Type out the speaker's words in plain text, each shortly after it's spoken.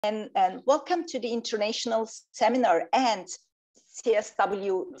and welcome to the International Seminar and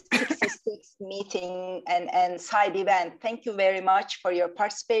CSW66 meeting and side event. Thank you very much for your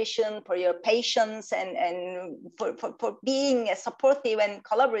participation, for your patience, and for being supportive and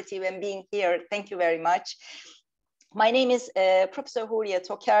collaborative and being here. Thank you very much. My name is Professor Huriye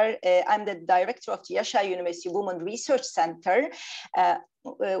Toker. I'm the director of the Yaşar University Women Research Center,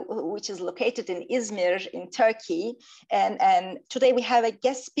 which is located in Izmir in Turkey. And today we have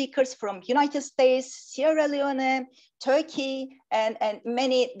guest speakers from United States, Sierra Leone, Turkey, and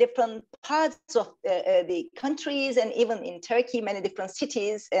many different parts of the countries, and even in Turkey, many different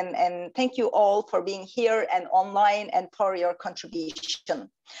cities. And thank you all for being here and online and for your contribution.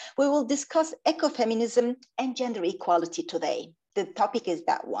 We will discuss ecofeminism and gender equality today. The topic is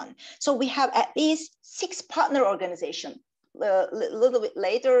that one. So we have at least 6 partner organizations. A little bit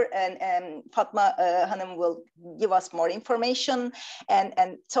later, and Fatma Hanım will give us more information.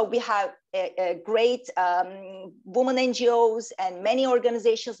 And so we have a great women NGOs and many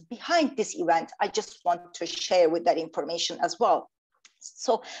organizations behind this event. I just want to share with that information as well.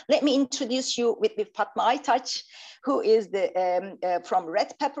 So let me introduce you with Fatma Aytac, who is from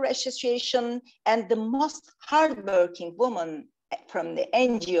Red Pepper Association and the most hardworking woman from the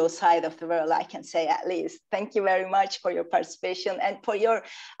NGO side of the world, I can say at least. Thank you very much for your participation and for your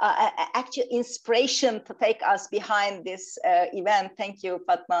actual inspiration to take us behind this event. Thank you,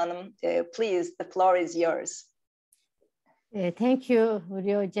 Fatma Hanım. Please, the floor is yours. Thank you,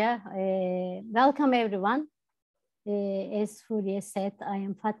 Huriye Hoca. Welcome, everyone. As Huriye said, I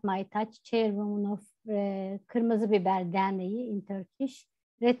am Fatma Aytac, Chairwoman of Kırmızı Biber Dernegi in Turkish,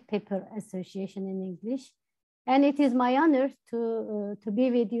 Red Pepper Association in English. And it is my honor to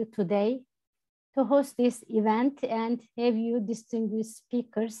be with you today to host this event and have you distinguished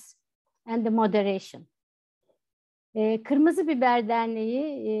speakers and the moderation. Kırmızı Biber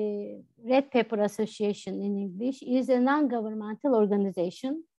Derneği, Red Pepper Association in English, is a non-governmental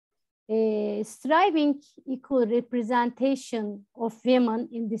organization striving equal representation of women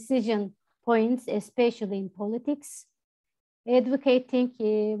in decision points, especially in politics, advocating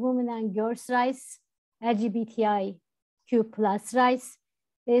women and girls' rights, LGBTIQ+ rights,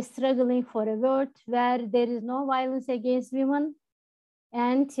 struggling for a world where there is no violence against women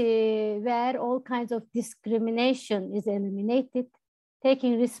and where all kinds of discrimination is eliminated,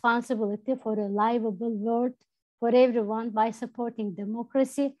 taking responsibility for a livable world for everyone by supporting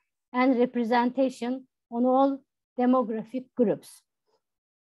democracy and representation on all demographic groups.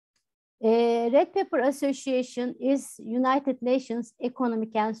 Red Pepper Association is United Nations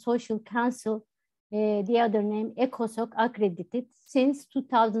Economic and Social Council, the other name ECOSOC, accredited since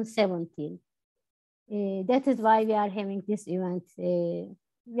 2017. That is why we are having this event.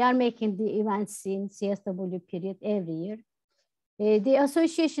 We are making the events in CSW period every year. The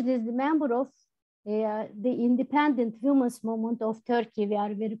association is the member of the Independent Women's Movement of Turkey. We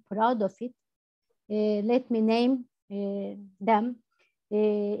are very proud of it. Let me name them.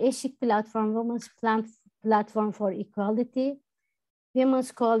 Eşik Platform, Women's Platform for Equality,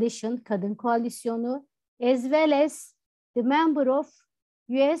 Women's Coalition, Kadın Koalisyonu, as well as the member of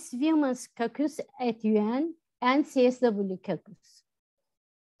US Women's Caucus at UN and CSW Caucus.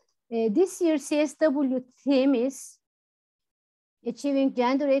 This year CSW theme is achieving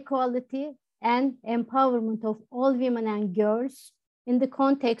gender equality and empowerment of all women and girls in the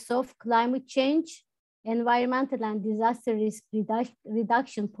context of climate change, environmental and disaster risk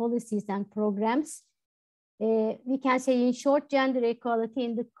reduction policies and programs. We can say in short, gender equality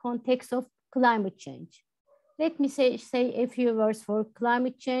in the context of climate change. Let me say a few words for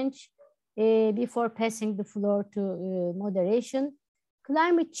climate change before passing the floor to moderation.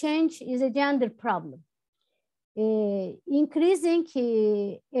 Climate change is a gender problem. Increasing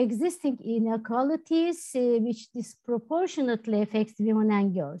existing inequalities which disproportionately affects women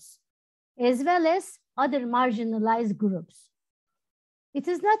and girls, as well as other marginalized groups. It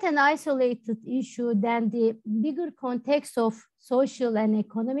is not an isolated issue than the bigger context of social and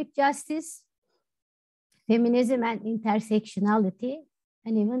economic justice, feminism and intersectionality,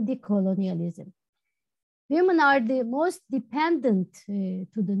 and even decolonialism. Women are the most dependent to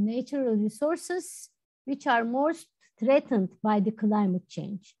the natural resources which are most threatened by the climate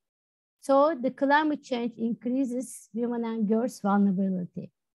change. So the climate change increases women and girls'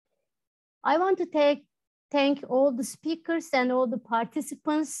 vulnerability. I want to thank all the speakers and all the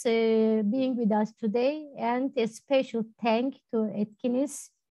participants being with us today, and a special thank to Etkinliz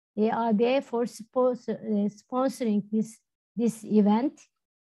AB for sponsoring this event.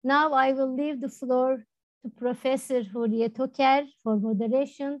 Now I will leave the floor to Professor Huriye Toker for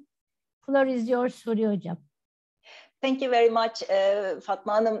moderation. Floor is yours, Huriye Hocam. Thank you very much,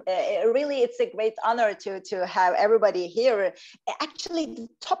 Fatma. Really, it's a great honor to have everybody here. Actually, the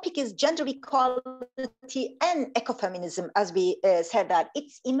topic is gender equality and ecofeminism, as we said that.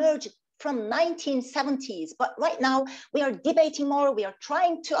 It's emerged from 1970s, but right now we are debating more, we are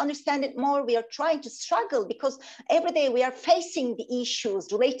trying to understand it more, we are trying to struggle because every day we are facing the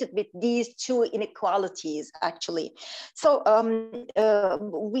issues related with these two inequalities, actually. So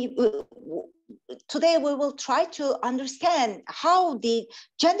today we will try to understand how the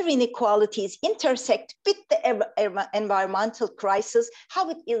gender inequalities intersect with the environmental crisis, how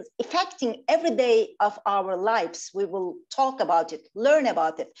it is affecting every day of our lives. We will talk about it, learn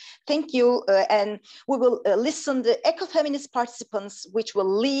about it. Thank you, and we will listen to ecofeminist participants, which will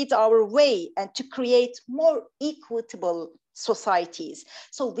lead our way and to create more equitable societies.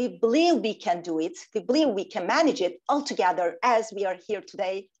 So we believe we can do it. We believe we can manage it all together as we are here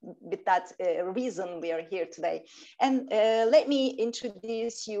today. With that reason, we are here today. And let me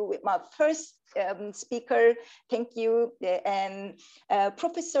introduce you with my first speaker. Thank you. And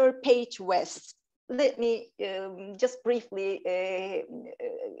Professor Paige West. Let me just briefly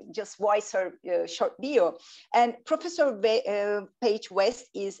just voice her short bio. And Professor Paige West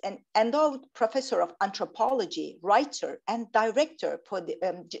is an endowed professor of anthropology, writer, and director for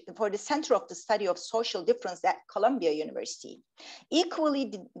the Center of the Study of Social Difference at Columbia University.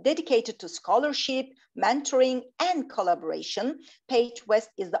 Equally dedicated to scholarship, mentoring, and collaboration, Paige West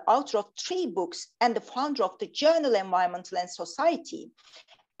is the author of 3 books and the founder of the journal Environmental and Society,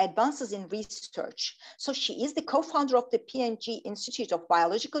 Advances in Research. So she is the co-founder of the PNG Institute of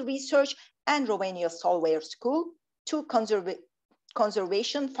Biological Research and Rovaniemi Solware School, 2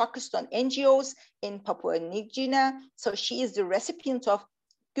 conservation focused on NGOs in Papua New Guinea. So she is the recipient of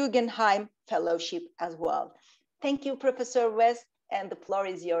Guggenheim Fellowship as well. Thank you, Professor West, and the floor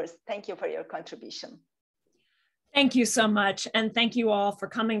is yours. Thank you for your contribution. Thank you so much. And thank you all for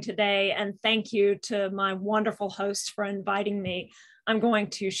coming today. And thank you to my wonderful hosts for inviting me. I'm going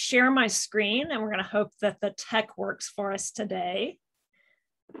to share my screen and we're going to hope that the tech works for us today.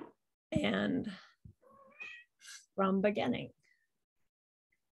 And from beginning.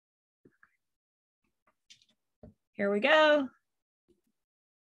 Here we go.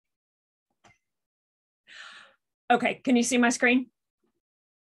 Okay, can you see my screen?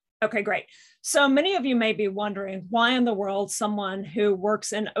 Okay, great. So many of you may be wondering why in the world someone who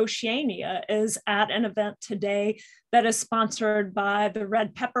works in Oceania is at an event today that is sponsored by the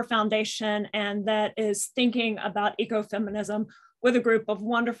Red Pepper Foundation and that is thinking about ecofeminism with a group of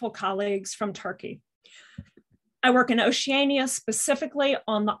wonderful colleagues from Turkey. I work in Oceania, specifically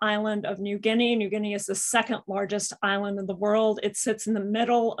on the island of New Guinea. New Guinea is the 2nd largest island in the world. It sits in the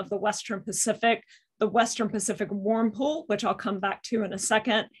middle of the Western Pacific, the Western Pacific Warm Pool, which I'll come back to in a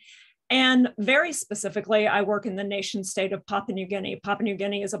second. And very specifically, I work in the nation state of Papua New Guinea. Papua New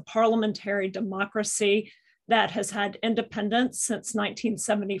Guinea is a parliamentary democracy that has had independence since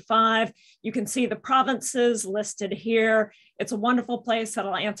 1975. You can see the provinces listed here. It's a wonderful place that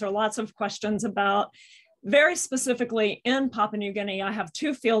I'll answer lots of questions about. Very specifically in Papua New Guinea, I have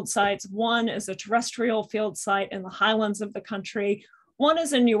 2 field sites. One is a terrestrial field site in the highlands of the country. One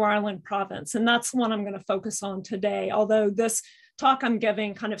is in New Ireland province, and that's the one I'm going to focus on today, although this talk I'm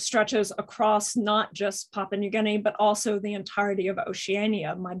giving kind of stretches across not just Papua New Guinea, but also the entirety of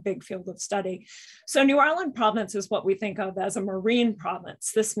Oceania, my big field of study. So New Ireland province is what we think of as a marine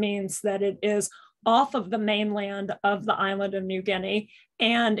province. This means that it is off of the mainland of the island of New Guinea,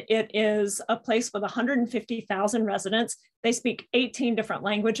 and it is a place with 150,000 residents. They speak 18 different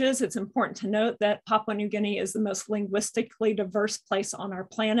languages. It's important to note that Papua New Guinea is the most linguistically diverse place on our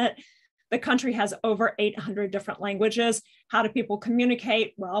planet. The country has over 800 different languages. How do people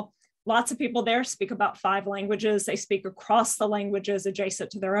communicate? Well, lots of people there speak about 5 languages. They speak across the languages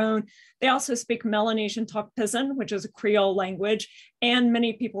adjacent to their own. They also speak Melanesian Tok Pisin, which is a Creole language, and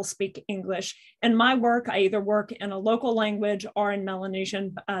many people speak English. In my work, I either work in a local language or in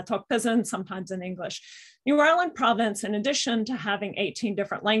Melanesian Tok Pisin, sometimes in English. New Ireland province, in addition to having 18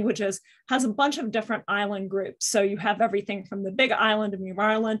 different languages, has a bunch of different island groups. So you have everything from the big island of New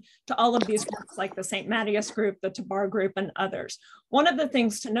Ireland to all of these groups like the St. Matthias group, the Tabar group, and others. One of the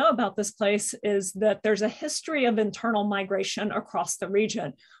things to know about this place is that there's a history of internal migration across the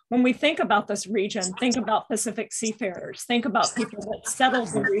region. When we think about this region, think about Pacific seafarers, think about people that settled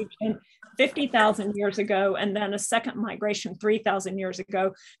the region 50,000 years ago, and then a second migration 3,000 years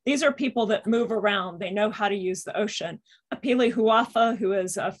ago. These are people that move around. They know how to use the ocean. Apili Huafa, who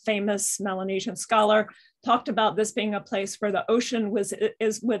is a famous Melanesian scholar, talked about this being a place where the ocean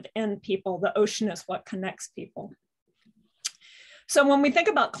is within people. The ocean is what connects people. So when we think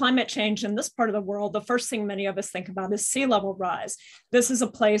about climate change in this part of the world, the first thing many of us think about is sea level rise. This is a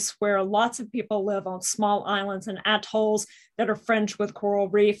place where lots of people live on small islands and atolls that are fringed with coral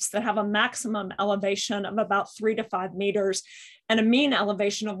reefs that have a maximum elevation of about 3 to 5 meters and a mean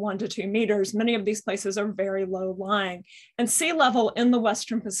elevation of 1 to 2 meters. Many of these places are very low lying. And sea level in the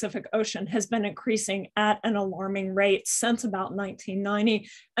Western Pacific Ocean has been increasing at an alarming rate since about 1990.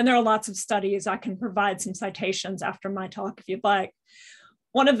 And there are lots of studies. I can provide some citations after my talk if you'd like.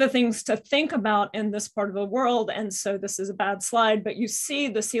 One of the things to think about in this part of the world, and so this is a bad slide, but you see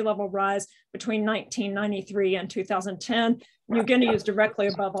the sea level rise between 1993 and 2010. New Guinea is directly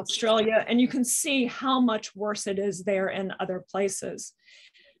above Australia, and you can see how much worse it is there in other places.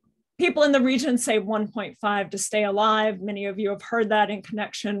 People in the region say 1.5 to stay alive. Many of you have heard that in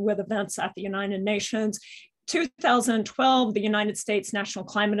connection with events at the United Nations. 2012, the United States National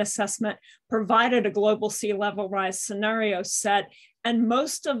Climate Assessment provided a global sea level rise scenario set, and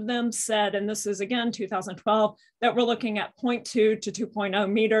most of them said, and this is again 2012, that we're looking at 0.2 to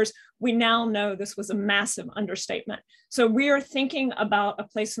 2.0 meters. We now know this was a massive understatement. So we are thinking about a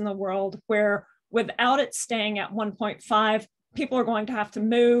place in the world where without it staying at 1.5, people are going to have to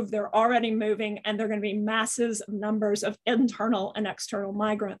move, they're already moving, and they're going to be masses of numbers of internal and external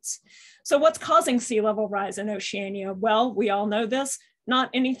migrants. So what's causing sea level rise in Oceania? Well, we all know this,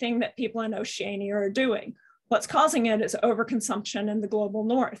 not anything that people in Oceania are doing. What's causing it is overconsumption in the global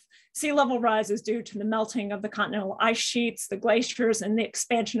north. Sea level rise is due to the melting of the continental ice sheets, the glaciers, and the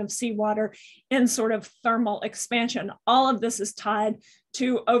expansion of seawater in sort of thermal expansion. All of this is tied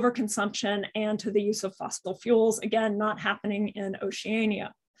to overconsumption and to the use of fossil fuels, again, not happening in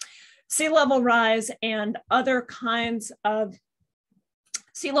Oceania. Sea level rise and other kinds of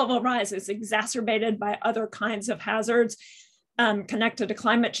sea level rise is exacerbated by other kinds of hazards connected to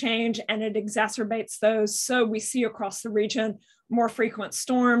climate change, and it exacerbates those. So we see across the region more frequent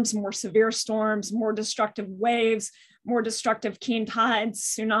storms, more severe storms, more destructive waves, more destructive keen tides,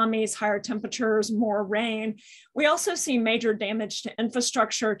 tsunamis, higher temperatures, more rain. We also see major damage to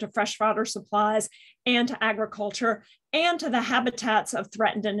infrastructure, to freshwater supplies, and to agriculture, and to the habitats of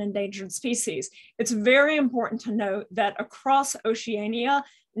threatened and endangered species. It's very important to note that across Oceania,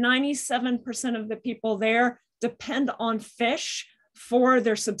 97% of the people there depend on fish for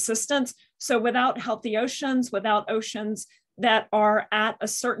their subsistence. So without healthy oceans, without oceans that are at a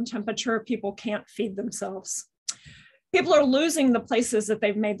certain temperature, people can't feed themselves. People are losing the places that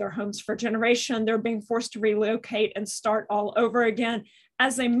they've made their homes for generation. They're being forced to relocate and start all over again.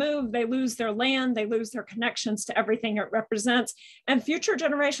 As they move, they lose their land, they lose their connections to everything it represents, and future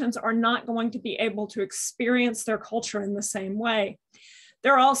generations are not going to be able to experience their culture in the same way.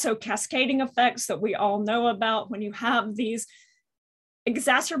 There are also cascading effects that we all know about when you have these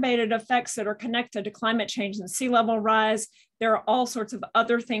exacerbated effects that are connected to climate change and sea level rise. There are all sorts of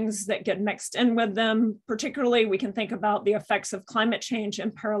other things that get mixed in with them. Particularly, we can think about the effects of climate change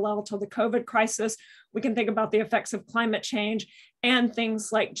in parallel to the COVID crisis. We can think about the effects of climate change and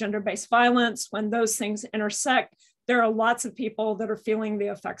things like gender-based violence. When those things intersect, there are lots of people that are feeling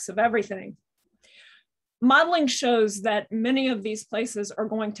the effects of everything. Modeling shows that many of these places are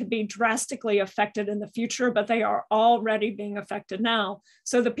going to be drastically affected in the future, but they are already being affected now.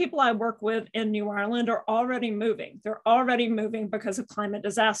 So the people I work with in New Ireland are already moving. They're already moving because of climate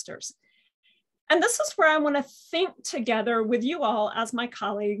disasters. And this is where I want to think together with you all as my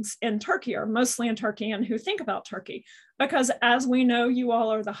colleagues in Turkey, or mostly in Turkey, and who think about Turkey. Because as we know, you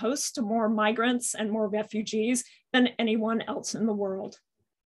all are the host to more migrants and more refugees than anyone else in the world.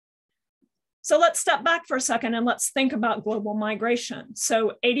 So let's step back for a second and let's think about global migration.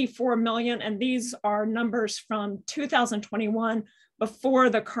 So 84 million, and these are numbers from 2021,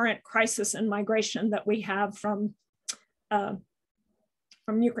 before the current crisis in migration that we have from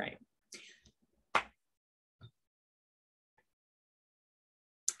Ukraine.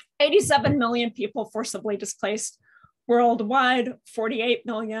 87 million people forcibly displaced worldwide, 48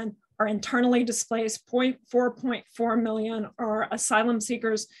 million are internally displaced, 4.4 million are asylum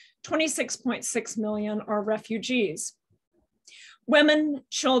seekers, 26.6 million are refugees. Women,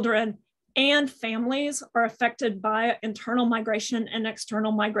 children, and families are affected by internal migration and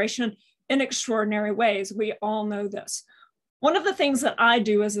external migration in extraordinary ways. We all know this. One of the things that I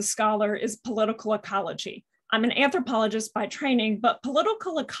do as a scholar is political ecology. I'm an anthropologist by training, but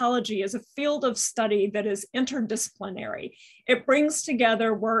political ecology is a field of study that is interdisciplinary. It brings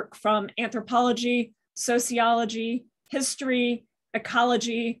together work from anthropology, sociology, history,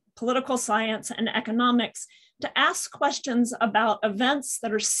 ecology, political science, and economics to ask questions about events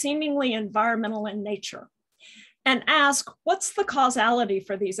that are seemingly environmental in nature and ask, what's the causality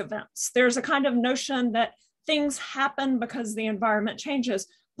for these events? There's a kind of notion that things happen because the environment changes.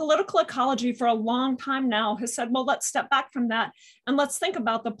 Political ecology for a long time now has said, well, let's step back from that and let's think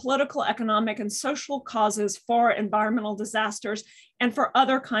about the political, economic, and social causes for environmental disasters and for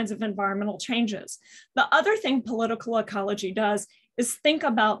other kinds of environmental changes. The other thing political ecology does is think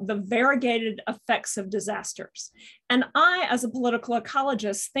about the variegated effects of disasters. And I, as a political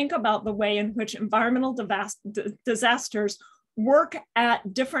ecologist, think about the way in which environmental disasters work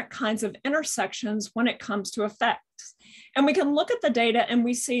at different kinds of intersections when it comes to effects. And we can look at the data and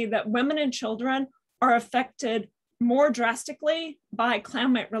we see that women and children are affected more drastically by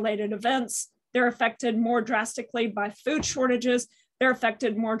climate-related events. They're affected more drastically by food shortages. They're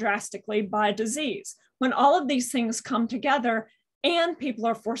affected more drastically by disease. When all of these things come together and people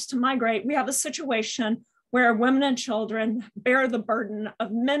are forced to migrate, we have a situation where women and children bear the burden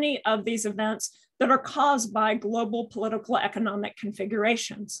of many of these events that are caused by global political economic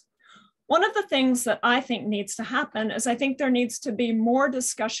configurations. One of the things that I think needs to happen is I think there needs to be more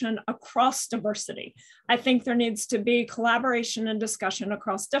discussion across diversity. I think there needs to be collaboration and discussion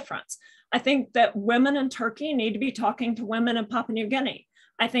across difference. I think that women in Turkey need to be talking to women in Papua New Guinea.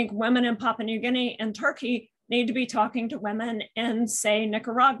 I think women in Papua New Guinea and Turkey need to be talking to women in, say,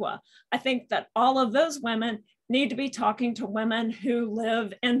 Nicaragua. I think that all of those women need to be talking to women who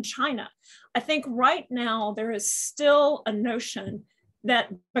live in China. I think right now there is still a notion that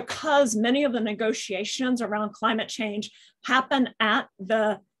because many of the negotiations around climate change happen at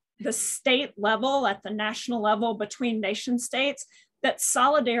the state level, at the national level between nation states, that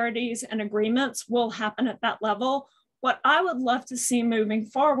solidarities and agreements will happen at that level. What I would love to see moving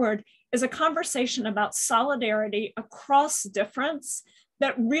forward is a conversation about solidarity across difference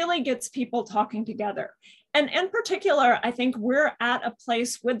that really gets people talking together. And in particular, I think we're at a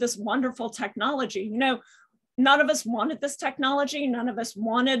place with this wonderful technology. You know, none of us wanted this technology, none of us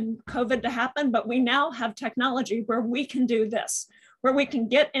wanted COVID to happen, but we now have technology where we can do this, where we can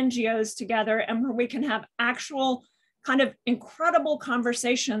get NGOs together and where we can have actual kind of incredible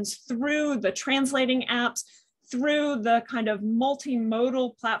conversations through the translating apps, through the kind of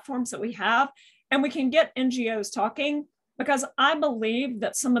multimodal platforms that we have, and we can get NGOs talking, because I believe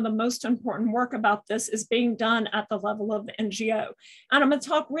that some of the most important work about this is being done at the level of the NGO. And I'm going to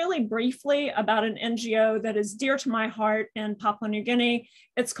talk really briefly about an NGO that is dear to my heart in Papua New Guinea.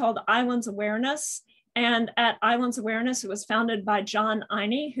 It's called Islands Awareness. And at Islands Awareness, it was founded by John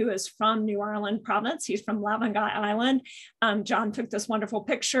Iney, who is from New Ireland province. He's from Lavangai Island. John took this wonderful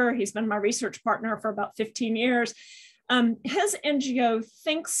picture. He's been my research partner for about 15 years. His NGO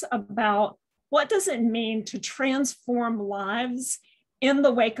thinks about what does it mean to transform lives in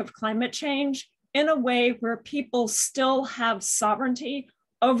the wake of climate change in a way where people still have sovereignty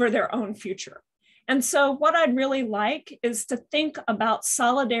over their own future. And so what I'd really like is to think about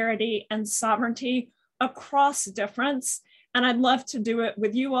solidarity and sovereignty across difference. And I'd love to do it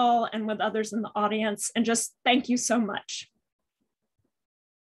with you all and with others in the audience. And just thank you so much.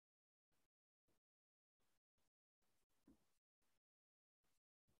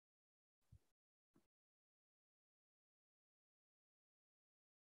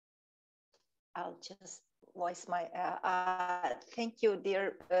 I'll just voice my, thank you,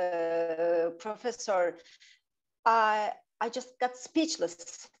 dear Professor. I just got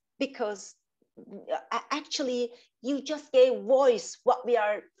speechless because actually you just gave voice what we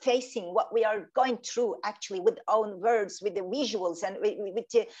are facing, what we are going through actually with own words, with the visuals and with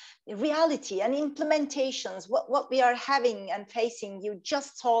the reality and implementations, what we are having and facing. You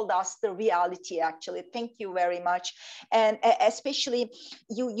just told us the reality actually. Thank you very much. And especially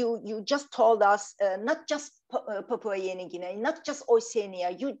you just told us not just Papua New Guinea, not just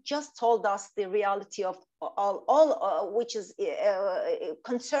Oceania, you just told us the reality of all which is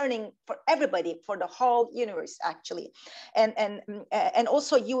concerning for everybody, for the whole universe actually. And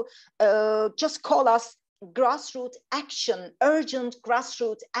also you just call us grassroots action, urgent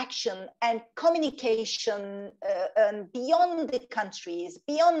grassroots action and communication and beyond the countries,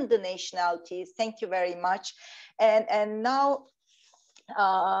 beyond the nationalities. Thank you very much. And now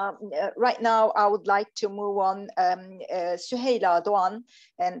right now, I would like to move on. Süheyla Doğan,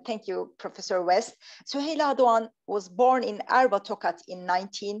 and thank you, Professor West. Süheyla Doğan was born in Erba Tokat in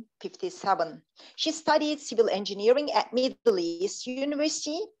 1957. She studied civil engineering at Middle East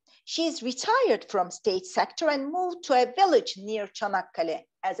University. She is retired from state sector and moved to a village near Çanakkale,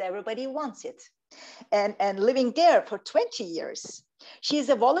 as everybody wants it, and living there for 20 years. She is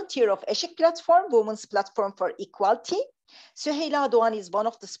a volunteer of Eşik Platform, Women's Platform for Equality. Süheyla Doğan is one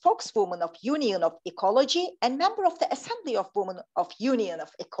of the spokeswomen of Union of Ecology and member of the Assembly of Women of Union of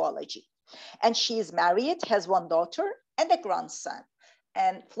Ecology. And she is married, has one daughter and a grandson.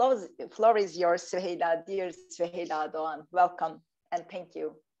 And floor is yours, Süheyla, dear Süheyla Doğan. Welcome and thank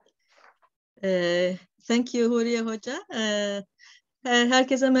you. Thank you Huriye Hoca.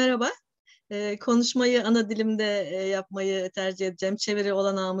 Herkese merhaba. Konuşmayı ana dilimde yapmayı tercih edeceğim. Çeviri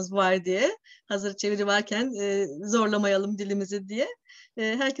olanağımız var diye. Hazır çeviri varken zorlamayalım dilimizi diye.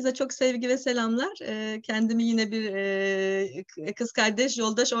 Herkese çok sevgi ve selamlar. Kendimi yine bir kız kardeş,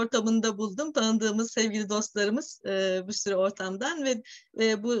 yoldaş ortamında buldum. Tanıdığımız sevgili dostlarımız bir sürü ortamdan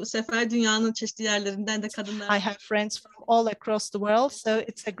ve bu sefer dünyanın çeşitli yerlerinden de kadınlar. I have friends from all across the world, so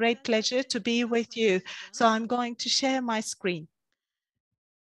it's a great pleasure to be with you. So I'm going to share my screen.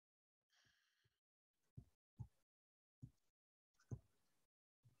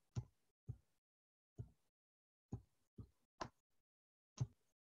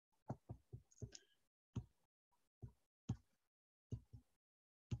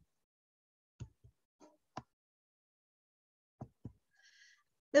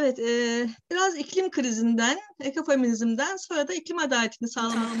 Evet, biraz iklim krizinden, ekofeminizmden sonra da iklim adaletini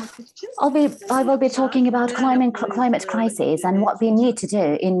sağlamak için. I will be talking about climate crisis and what we need to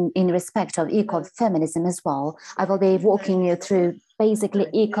do in respect of ecofeminism as well. I will be walking you through basically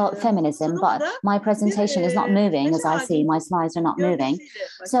ecofeminism, but my presentation is not moving, as I see my slides are not moving.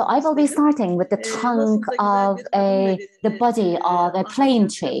 So I will be starting with the trunk of the body of a plane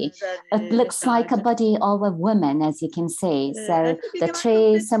tree. It looks like a body of a woman, as you can see. So the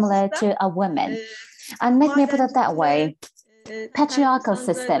tree is similar to a woman. And let me put it that way. Patriarchal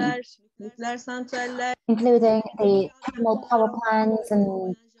system, including the thermal power plants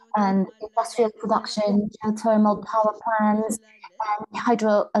and industrial production, geothermal power plants, and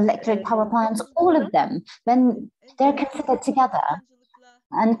hydroelectric power plants, all of them, when they're considered together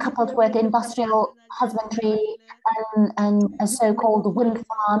and coupled with industrial husbandry and so-called wind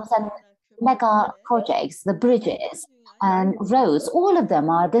farms and mega projects, the bridges and roads, all of them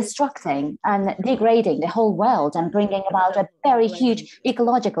are destructing and degrading the whole world and bringing about a very huge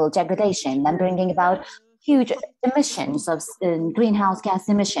ecological degradation and bringing about huge emissions of greenhouse gas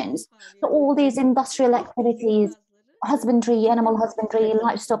emissions. So all these industrial activities, husbandry, animal husbandry,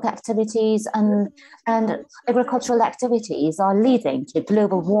 livestock activities, and agricultural activities are leading to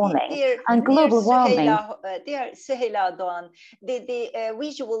global warming. And global warming. Dear Süheyla Doğan, the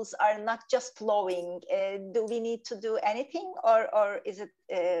visuals are not just flowing. Do we need to do anything, or is it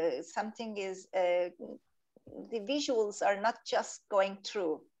something is the visuals are not just going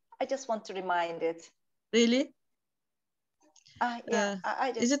through? I just want to remind it. Really? Yeah.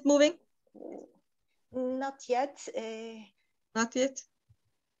 I just, is it moving? Not yet. Not yet.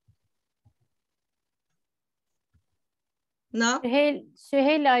 No.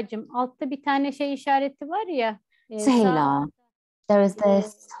 Süheyla'cığım, altta bir tane şey işareti var ya. Süheyla, there is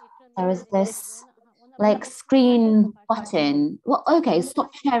this like screen button. Well, okay,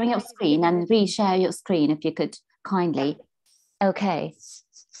 stop sharing your screen and reshare your screen if you could kindly. Okay.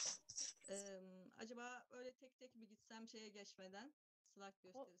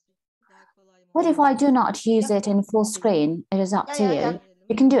 What if I do not use it in full screen? It is up to you.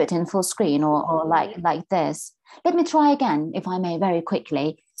 You can do it in full screen or like this. Let me try again, if I may, very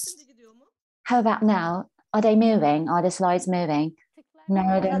quickly. How about now? Are they moving? Are the slides moving?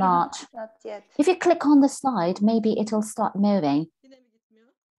 No, they're not. Not yet. If you click on the slide, maybe it'll start moving.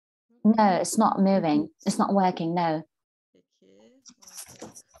 No, it's not moving. It's not working, no.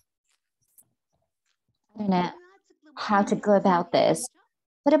 I don't know how to go about this.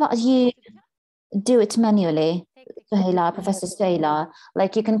 What about you do it manually, Süheyla, Professor Süheyla?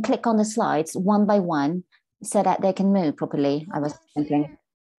 Like you can click on the slides one by one so that they can move properly, I was thinking.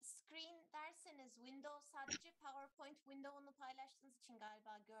 Screen derseniz Windows sadece PowerPoint window'unu paylaştığınız için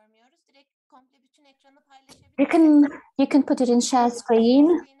galiba görmüyoruz. Direkt komple bütün ekranı paylaşabilirsiniz. You can put it in share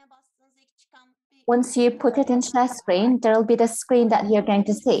screen. Once you put it in share screen, there will be the screen that you're going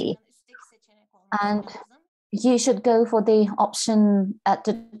to see. And you should go for the option at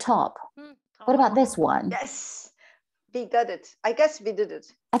the top. What about this one? Yes, we got it. I guess we did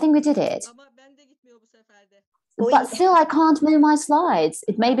it. I think we did it. But still, I can't move my slides.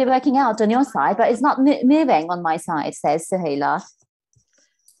 It may be working out on your side, but it's not moving on my side, says Süheyla.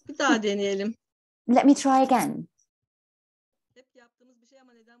 Bir daha deneyelim. Let me try again. Hep yaptığımız bir şey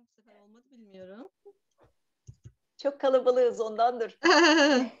ama neden bu sefer olmadı bilmiyorum. Çok kalabalığız ondandır.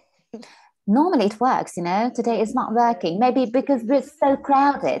 Normally it works, you know. Today it's not working. Maybe because we're so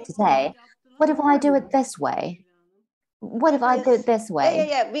crowded today. What if I do it this way? What if I do it this way?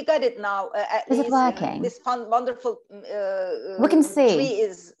 Yeah. We got it now. Is it working? This wonderful we can see. Tree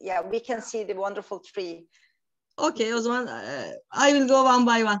is, we can see the wonderful tree. Okay, o zaman I will go one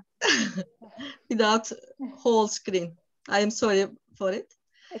by one without whole screen. I am sorry for it.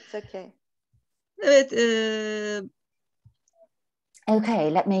 It's okay. Evet.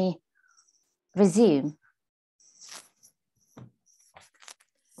 Okay, let me resume.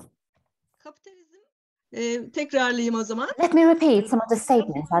 Tekrarlayayım o zaman. Let me repeat some of the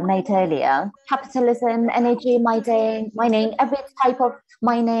statements I made earlier. Capitalism, energy, mining, every type of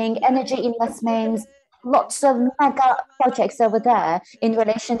mining, energy investments, lots of mega projects over there in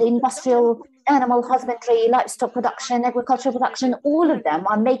relation to industrial, animal husbandry, livestock production, agricultural production, all of them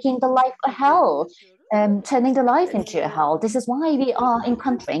are making the life a hell, turning the life into a hell. This is why we are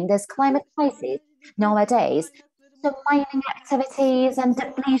encountering this climate crisis nowadays. So mining activities and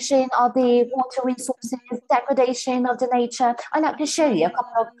depletion of the water resources, degradation of the nature. I'd like to show you a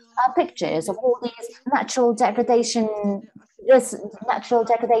couple of pictures of all these natural degradation.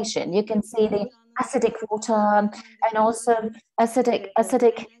 You can see the acidic water and also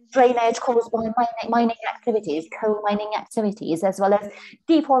acidic drainage caused by mining activities, coal mining activities, as well as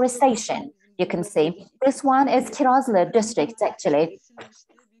deforestation. You can see this one is Kirazlı district actually.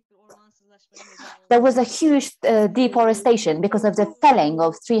 There was a huge deforestation because of the felling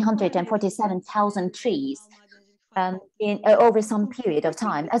of 347,000 trees over some period of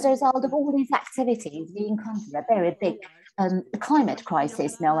time. As a result of all these activities, we encounter a very big climate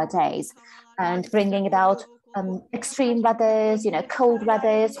crisis nowadays, and bringing about extreme weathers, cold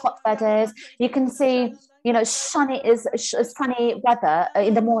weathers, hot weathers. You can see, sunny weather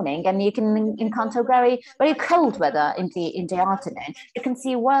in the morning, and you can encounter very, very cold weather in the afternoon. You can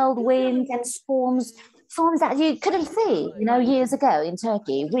see whirlwind and storms that you couldn't see, years ago in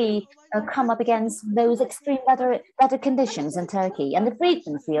Turkey. We come up against those extreme weather conditions in Turkey, and the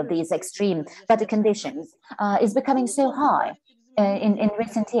frequency of these extreme weather conditions is becoming so high in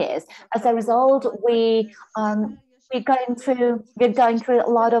recent years. As a result, we're going through a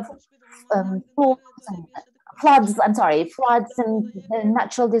lot of floods and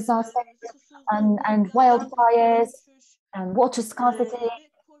natural disasters and wildfires and water scarcity,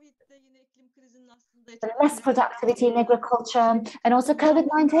 less productivity in agriculture, and also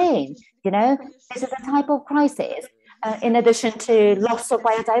COVID-19. This is a type of crisis. In addition to loss of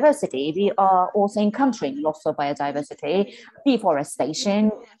biodiversity, we are also encountering loss of biodiversity,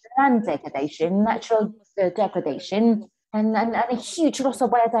 deforestation, land degradation, natural degradation, and a huge loss of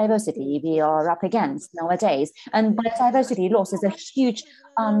biodiversity we are up against nowadays. And biodiversity loss is a huge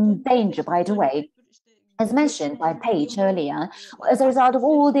danger, by the way. As mentioned by Paige earlier, as a result of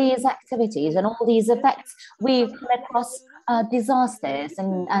all these activities and all these effects, we come across disasters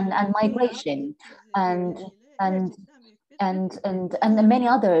and migration and many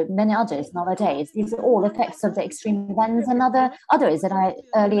others nowadays. These are all effects of the extreme events and others that I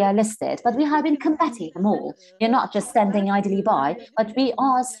earlier listed. But we have been combating them all. We're not just standing idly by, but we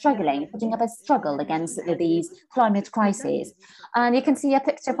are struggling, putting up a struggle against these climate crises. And you can see a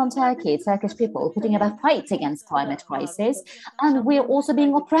picture from Turkey, Turkish people putting up a fight against climate crisis. And we're also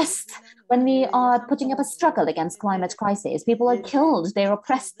being oppressed when we are putting up a struggle against climate crisis. People are killed, they're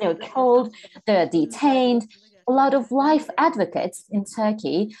oppressed, they're killed, they're detained. A lot of life advocates in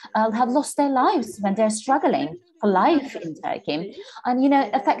Turkey have lost their lives when they're struggling for life in Turkey. And,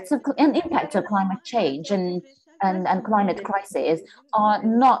 effects of and impact of climate change and climate crisis are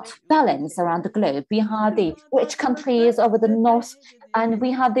not balanced around the globe. We have the rich countries over the north, and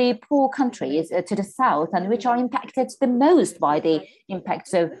we have the poor countries to the south, and which are impacted the most by the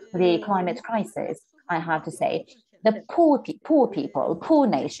impacts of the climate crisis, I have to say. The poor people, poor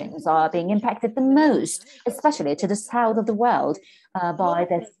nations are being impacted the most, especially to the south of the world,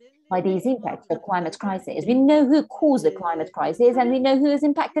 by these impacts of climate crisis. We know who caused the climate crisis, and we know who is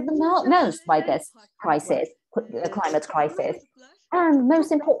impacted the most by this climate crisis. And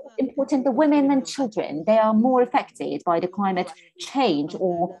most important, the women and children, they are more affected by the climate change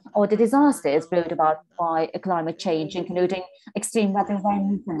or the disasters brought about by climate change, including extreme weather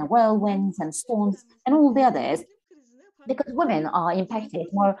events and the whirlwinds and storms and all the others. Because women are impacted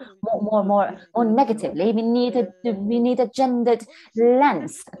more negatively. We need a gendered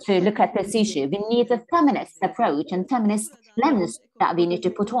lens to look at this issue. We need a feminist approach and feminist lens that we need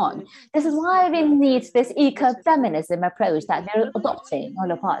to put on. This is why we need this ecofeminism approach that we're adopting,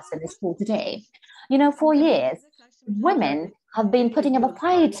 all of us in this school today. For years, women have been putting up a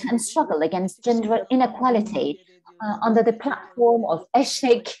fight and struggle against gender inequality under the platform of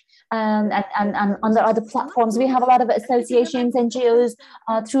Aytac, and under other platforms. We have a lot of associations, NGOs,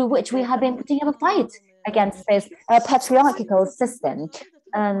 through which we have been putting up a fight against this patriarchal system.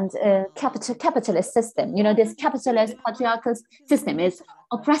 capitalist system. You know, this capitalist patriarchal system is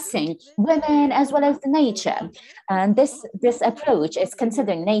oppressing women as well as the nature. And this approach is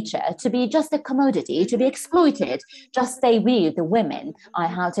considering nature to be just a commodity, to be exploited. Just stay with the women, I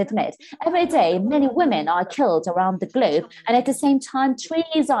have to admit. Every day, many women are killed around the globe, and at the same time,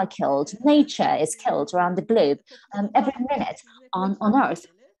 trees are killed, nature is killed around the globe every minute on Earth.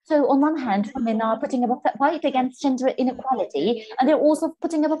 So on one hand, women are putting up a fight against gender inequality, and they're also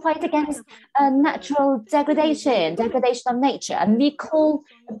putting up a fight against natural degradation of nature. And we call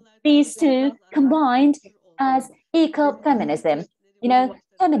these two combined as ecofeminism. You know,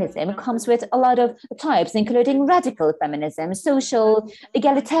 feminism comes with a lot of types, including radical feminism, social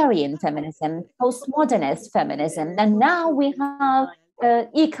egalitarian feminism, postmodernist feminism, and now we have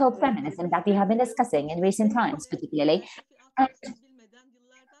ecofeminism that we have been discussing in recent times, particularly. And,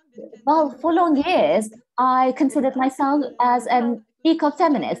 well, for long years, I considered myself as an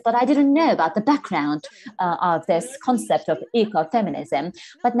ecofeminist, but I didn't know about the background of this concept of ecofeminism.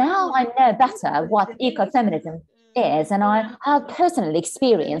 But now I know better what ecofeminism is, and I have personally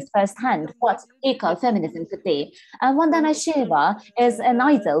experienced firsthand what ecofeminism could be. And Vandana Shiva is an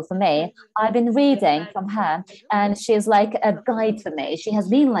idol for me. I've been reading from her, and she's like a guide for me. She has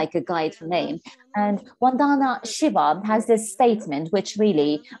been like a guide for me. And Vandana Shiva has this statement which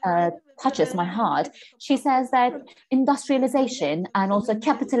really touches my heart. She says that industrialization and also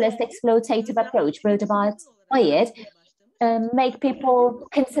capitalist exploitative approach brought about by it make people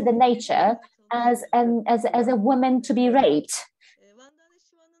consider nature as a woman to be raped.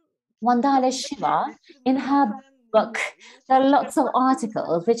 Vandana Shiva, in her book, there are lots of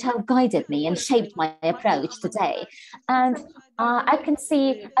articles which have guided me and shaped my approach today. And I can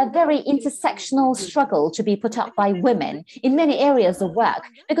see a very intersectional struggle to be put up by women in many areas of work,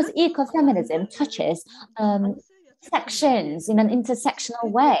 because ecofeminism touches sections in an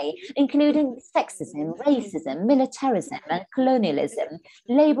intersectional way, including sexism, racism, militarism, and colonialism,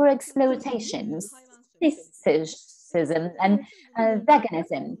 labor exploitation, sexism, and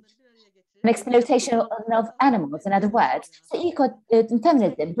veganism, and exploitation of animals, in other words. So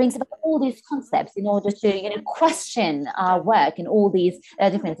ecofeminism brings about all these concepts in order to question our work in all these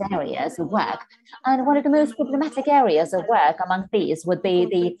different areas of work. And one of the most problematic areas of work among these would be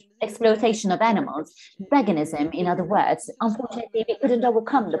the exploitation of animals, veganism, in other words. Unfortunately, we couldn't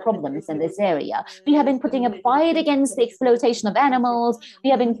overcome the problems in this area. We have been putting a fight against the exploitation of animals.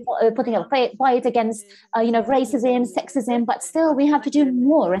 We have been putting a fight against, racism, sexism, but still we have to do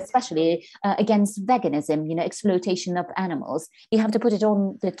more, especially against veganism, exploitation of animals. We have to put it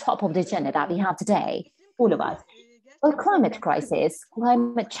on the top of the agenda that we have today, all of us. Well, climate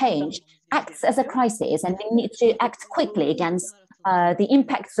change acts as a crisis, and we need to act quickly against the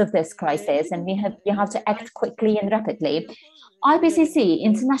impacts of this crisis, and we have to act quickly and rapidly. IPCC,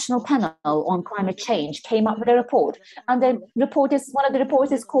 International Panel on Climate Change, came up with a report, and one of the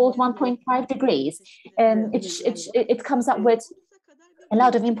reports is called 1.5 degrees. It comes up with a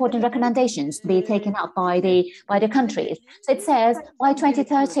lot of important recommendations to be taken up by the countries. So it says by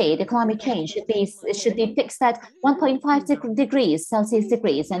 2030, the climate change should be fixed at 1.5 degrees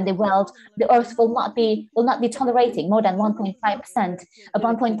Celsius, and the Earth will not be tolerating more than 1.5% of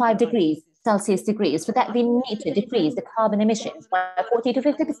 1.5 degrees Celsius. For that, we need to decrease the carbon emissions by 40 to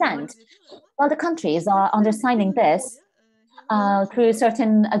 50%. While the countries are undersigning this through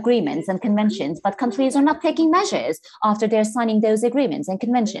certain agreements and conventions, but countries are not taking measures after they're signing those agreements and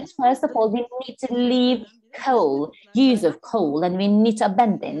conventions. First of all, we need to leave use of coal, and we need to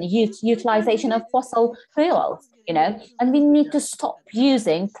abandon utilization of fossil fuels, and we need to stop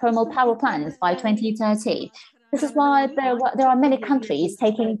using thermal power plants by 2030. This is why there are many countries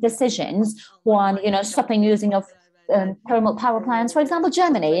taking decisions on, stopping using of thermal power plants. For example,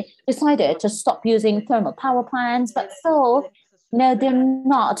 Germany decided to stop using thermal power plants, but still, they're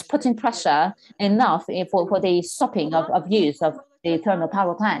not putting pressure enough for the stopping of use of the thermal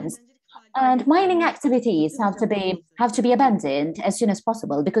power plants. And mining activities have to be abandoned as soon as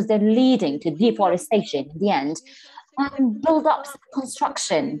possible, because they're leading to deforestation in the end. And build-up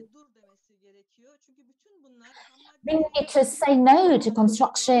construction. We need to say no to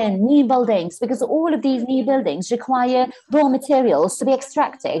construction, new buildings, because all of these new buildings require raw materials to be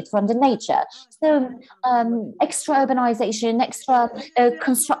extracted from the nature. So extra urbanization, extra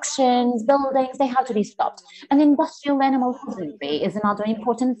constructions, buildings, they have to be stopped. And industrial animal husbandry is another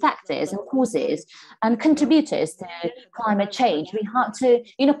important factors and causes and contributors to climate change. We have to,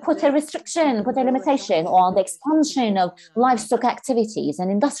 put a restriction, put a limitation on the expansion of livestock activities and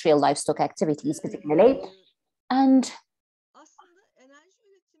industrial livestock activities, particularly. And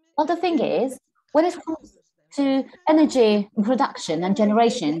well, the thing is, when it comes to energy production and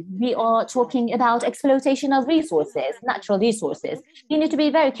generation, we are talking about exploitation of resources, natural resources. We need to be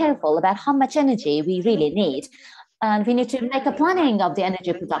very careful about how much energy we really need. And we need to make a planning of the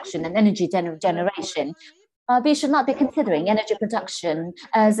energy production and energy generation. We should not be considering energy production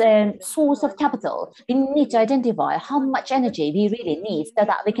as a source of capital. We need to identify how much energy we really need so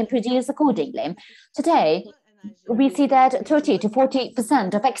that we can produce accordingly. Today, we see that 30 to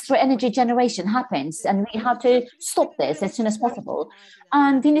 40% of extra energy generation happens, and we have to stop this as soon as possible.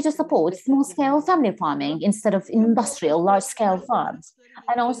 And we need to support small-scale family farming instead of industrial large-scale farms.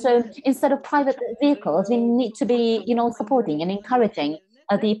 And also, instead of private vehicles, we need to be, supporting and encouraging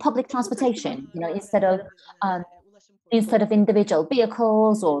the public transportation, instead of individual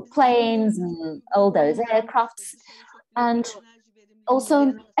vehicles or planes and all those aircrafts. And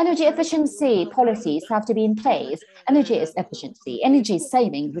also, energy efficiency policies have to be in place. Energy efficiency, energy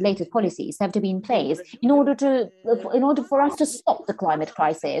saving related policies have to be in place in order for us to stop the climate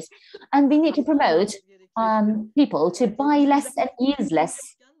crisis. And we need to promote people to buy less and use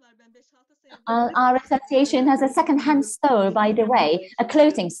less. Our association has a second-hand store, by the way, a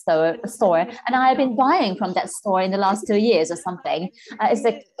clothing store, and I've been buying from that store in the last 2 years or something.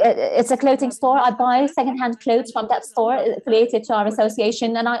 It's a clothing store. I buy second-hand clothes from that store affiliated to our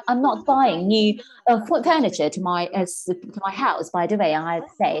association, and I'm not buying new furniture to my house, by the way, I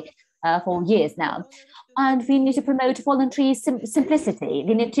say, for years now. And we need to promote voluntary simplicity.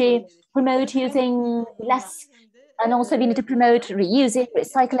 We need to promote using less. And also we need to promote reusing,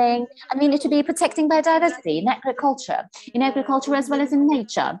 recycling, and we need to be protecting biodiversity in agriculture as well as in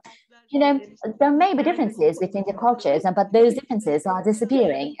nature. There may be differences between the cultures, but those differences are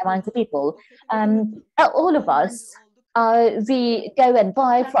disappearing among the people. All of us, we go and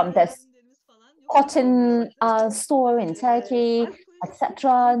buy from this cotton store in Turkey,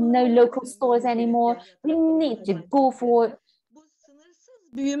 etc. No local stores anymore. We need to go for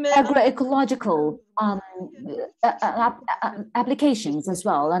agroecological applications as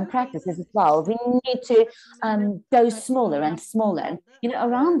well and practices as well. We need to go smaller and smaller.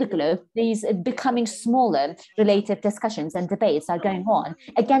 Around the globe, these becoming smaller related discussions and debates are going on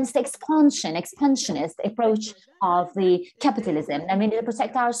against the expansionist approach of the capitalism. And we need to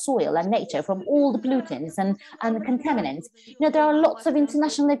protect our soil and nature from all the pollutants and contaminants. There are lots of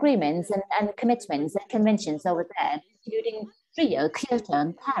international agreements and commitments and conventions over there, including Rio, Kyoto,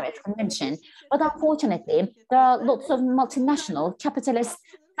 and Paris Convention. But unfortunately, there are lots of multinational capitalist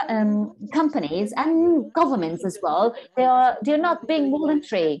companies and governments as well. They're not being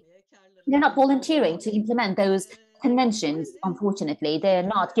voluntary. They're not volunteering to implement those conventions. Unfortunately, they're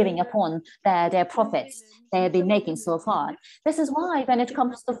not giving upon their profits they have been making so far. This is why when it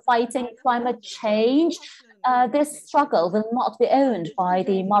comes to fighting climate change, this struggle will not be owned by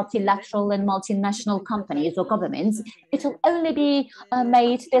the multilateral and multinational companies or governments. It will only be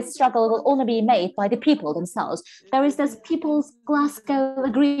this struggle will only be made by the people themselves. There is this People's Glasgow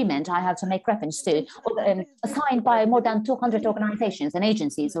Agreement I have to make reference to, signed by more than 200 organizations and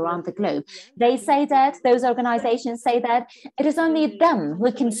agencies around the globe. Those organizations say that it is only them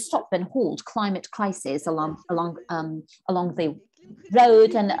who can stop and halt climate crisis along the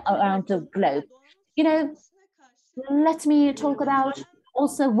road and around the globe. Let me talk about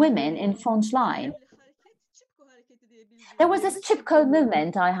also women in front line. There was this Chipko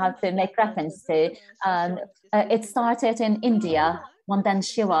movement I have to make reference to. It started in India, Mondan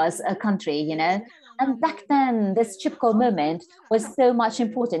Shiva's country, And back then, this Chipko movement was so much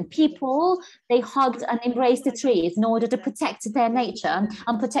important. People, they hugged and embraced the trees in order to protect their nature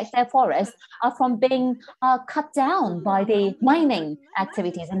and protect their forests from being cut down by the mining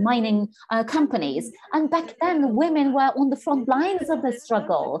activities and mining companies. And back then, women were on the front lines of the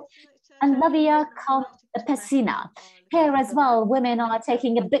struggle. And Lavia Campesina, here as well, women are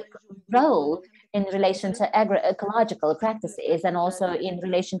taking a big role in relation to agroecological practices and also in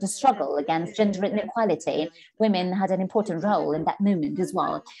relation to struggle against gender inequality. Women had an important role in that movement as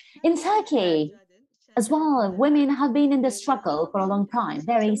well. In Turkey as well, women have been in the struggle for a long time,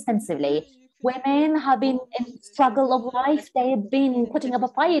 very extensively. Women have been in struggle of life. They have been putting up a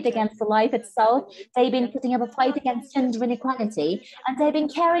fight against the life itself. They've been putting up a fight against gender inequality, and they've been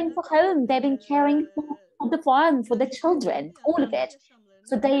caring for home. They've been caring for the farm, for the children, all of it.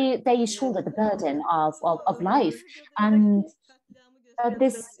 So they shoulder the burden of life. And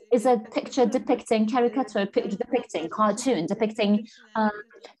this is a picture depicting, cartoon depicting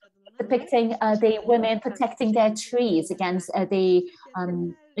the women protecting their trees against the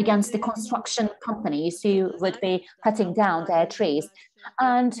construction companies who would be cutting down their trees.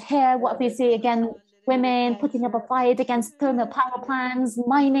 And here what we see again, women putting up a fight against thermal power plants,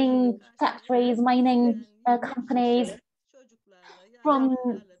 mining factories, mining companies. From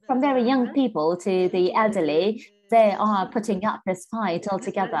very young people to the elderly, they are putting up this fight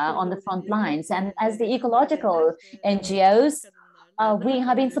altogether on the front lines. And as the ecological NGOs, we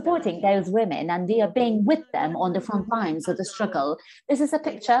have been supporting those women, and we are being with them on the front lines of the struggle. This is a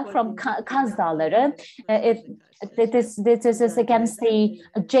picture from Kaz Dağları. This is against the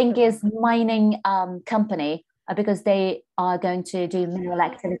Cengiz mining company, because they are going to do mineral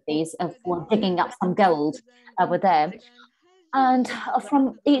activities for digging up some gold over there. And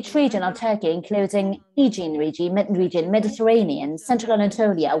from each region of Turkey, including Aegean region, Mediterranean, Central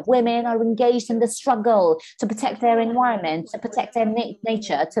Anatolia, women are engaged in the struggle to protect their environment, to protect their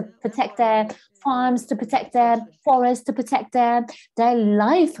nature, to protect their farms, to protect their forests, to protect their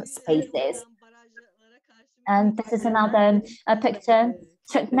life spaces. And this is another picture.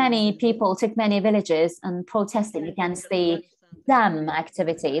 Took many people, took many villages and protesting against the dam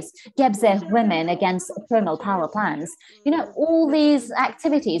activities, Gebze women against thermal power plants. You know, all these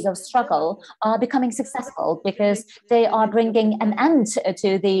activities of struggle are becoming successful because they are bringing an end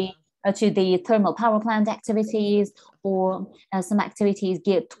to the thermal power plant activities, or some activities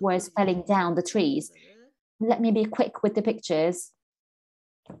geared towards felling down the trees. Let me be quick with the pictures.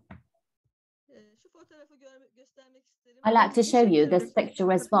 I like to show you this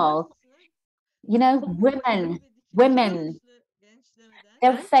picture as well. You know, women,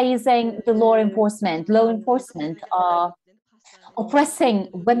 they're facing the law enforcement. Law enforcement are oppressing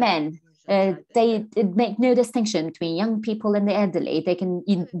women. They make no distinction between young people and the elderly. They can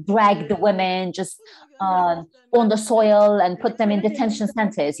drag the women just on the soil and put them in detention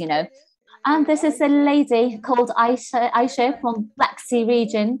centers, you know. And this is a lady called Aisha from Black Sea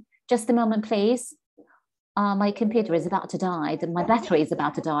region. Just a moment, please. My computer is about to die. My battery is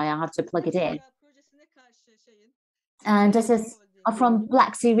about to die. I have to plug it in. And this is from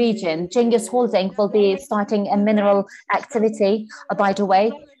Black Sea region. Cengiz Holding will be starting a mineral activity, by the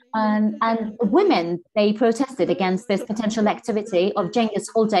way. And women, they protested against this potential activity of Cengiz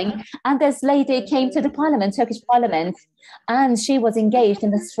Holding. And this lady came to the parliament, Turkish parliament, and she was engaged in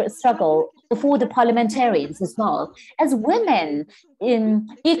the struggle before the parliamentarians as well. As women, in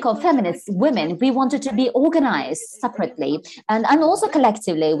eco-feminist women, we wanted to be organized separately and also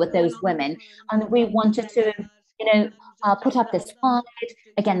collectively with those women. And we wanted to, you know, put up this fight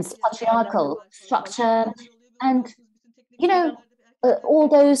against patriarchal structure. And, you know, all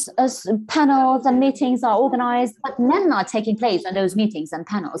those panels and meetings are organized, but none are taking place on those meetings and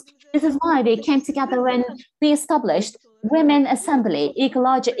panels. This is why we came together and we established Women Assembly,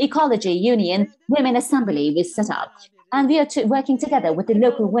 Ecology Union Women Assembly we set up. And we are working together with the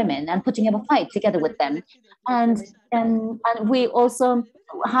local women and putting up a fight together with them. And we also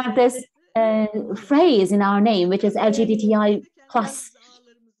have this phrase in our name, which is LGBTI plus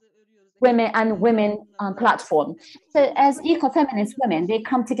women platform. So as eco-feminist women, they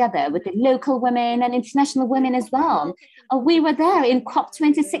come together with the local women and international women as well. We were there in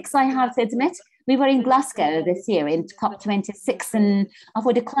COP26, I have to admit. We were in Glasgow this year in COP26, and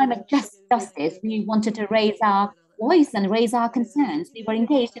for the climate justice, we wanted to raise our voice and raise our concerns. We were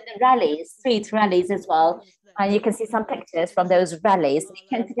engaged in the rallies, street rallies as well. And you can see some pictures from those rallies. We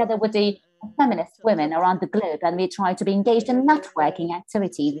came together with the feminist women around the globe, and we tried to be engaged in networking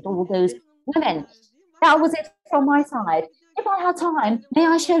activities with all those women. That was it from my side. If I have time, may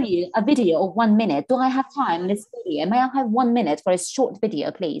I show you a video of 1 minute? Do I have time, Ms. Huriye? May I have 1 minute for a short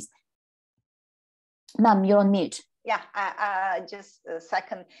video, please? Ma'am, you're on mute. Yeah, just a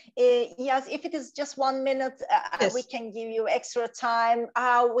second. Yes, if it is just 1 minute, yes, we can give you extra time.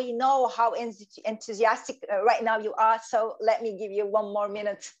 We know how enthusiastic right now you are, so let me give you 1 more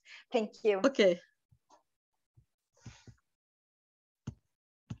minute. Thank you. Okay.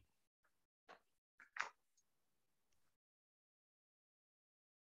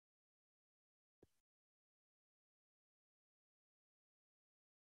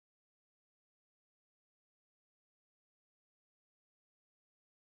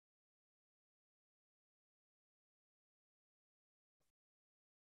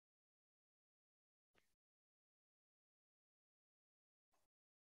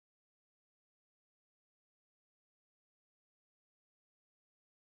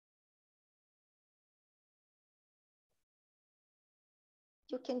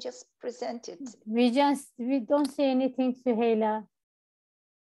 You can just present it. We don't say anything, Süheyla.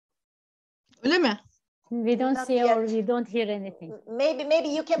 Öyle mi? We don't Not see yet. or we don't hear anything. Maybe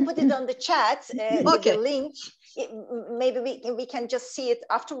you can put it on the chat, Okay. the link. Maybe we can just see it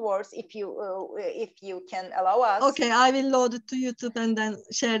afterwards if you can allow us. Okay, I will load it to YouTube and then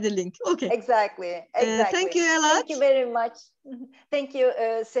share the link. Okay. Exactly. Thank you a lot. Thank you very much. Thank you,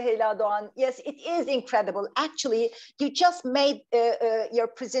 Süheyla Doğan. Yes, it is incredible. Actually, you just made your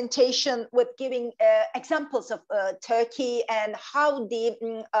presentation with giving examples of Turkey and how the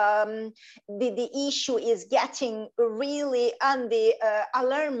issue is getting really on the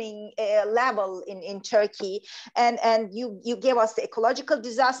alarming level in Turkey. And you gave us the ecological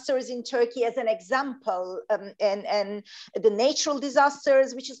disasters in Turkey as an example, and the natural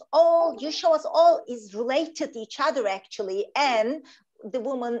disasters, which is all, you show us all is related to each other actually. And the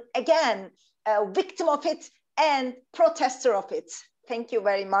woman, again, victim of it and protester of it. Thank you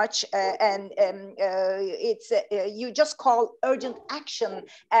very much. It's you just call urgent action,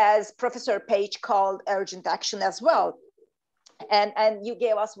 as Professor Paige called urgent action as well. And you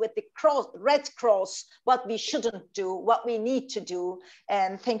gave us with the red cross, what we shouldn't do, what we need to do.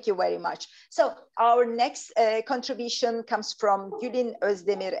 And thank you very much. So our next contribution comes from Gulin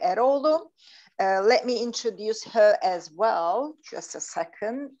Ozdemir Eroglu. Let me introduce her as well. Just a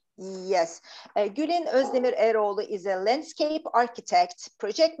second. Yes, Gulin Ozdemir Eroglu is a landscape architect,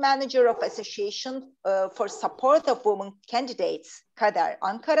 project manager of Association for Support of Women Candidates, Kader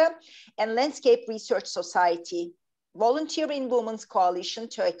Ankara, and Landscape Research Society, volunteer in Women's Coalition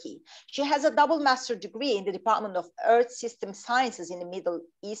Turkey. She has a double master degree in the Department of Earth System Sciences in the Middle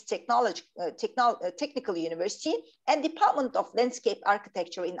East Technical University and Department of Landscape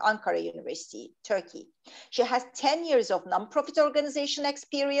Architecture in Ankara University, Turkey. She has 10 years of nonprofit organization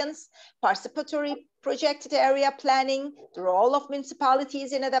experience, participatory project area planning, the role of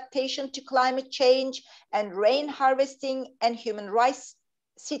municipalities in adaptation to climate change, and rain harvesting and human rights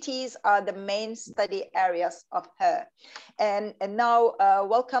cities are the main study areas of her. And now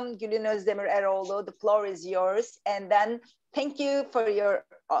welcome Gulin Ozdemir Eroglu, the floor is yours. And then thank you for your,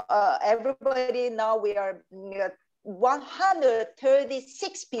 everybody. Now we are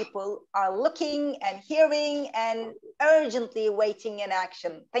 136 people are looking and hearing and urgently waiting in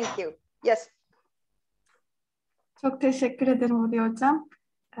action. Thank you. Yes. Çok teşekkür ederim Huriye Hocam.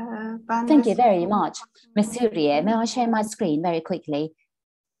 Thank you very much. Ms. Huriye, may I share my screen very quickly?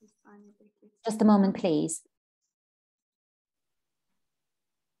 Just a moment, please.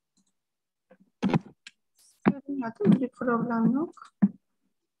 Bir problem yok.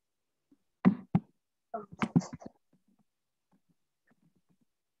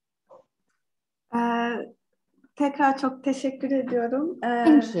 Tekrar çok teşekkür ediyorum.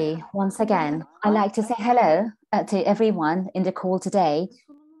 Thank you once again. I'd like to say hello to everyone in the call today.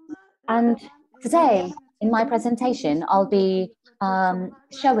 And today, in my presentation, I'll be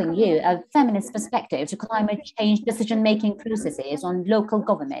showing you a feminist perspective to climate change decision-making processes on local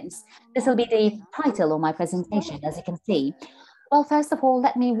governments. This will be the title of my presentation, as you can see. Well, first of all,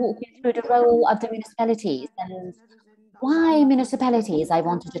 let me walk you through the role of the municipalities and why municipalities I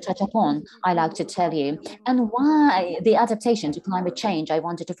wanted to touch upon, I like to tell you, and why the adaptation to climate change I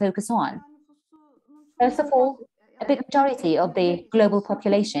wanted to focus on. First of all, a big majority of the global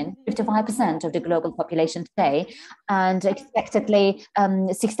population, 55% of the global population today, and expectedly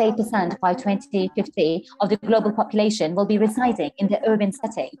 68% by 2050 of the global population will be residing in the urban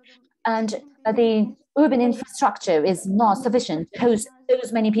setting. And the urban infrastructure is not sufficient to host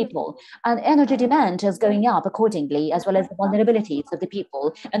those many people. And energy demand is going up accordingly, as well as the vulnerabilities of the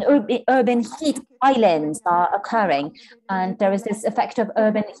people. And urban heat islands are occurring. And there is this effect of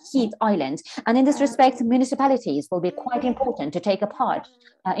urban heat islands. And in this respect, municipalities will be quite important to take a part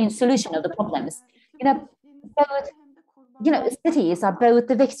in solution of the problems. Cities are both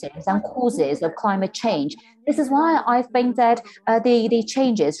the victims and causes of climate change. This is why I think that the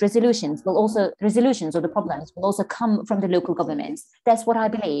resolutions of the problems will also come from the local governments. That's what I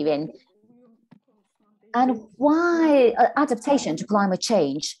believe in. And why adaptation to climate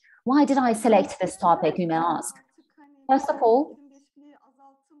change? Why did I select this topic, you may ask? First of all,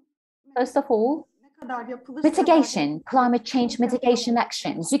 mitigation, climate change mitigation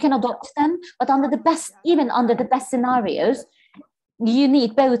actions. You can adopt them, but even under the best scenarios, you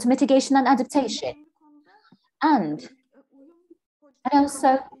need both mitigation and adaptation. And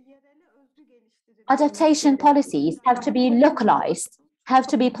also, adaptation policies have to be localized, have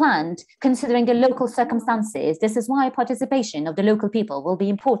to be planned, considering the local circumstances. This is why participation of the local people will be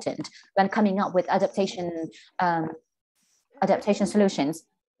important when coming up with adaptation solutions.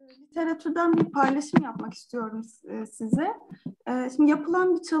 Literatürden bir paylaşım yapmak istiyorum size. Şimdi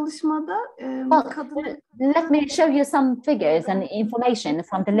yapılan bir çalışmada let me show you some figures and information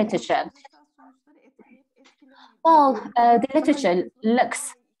from the literature. Well, the literature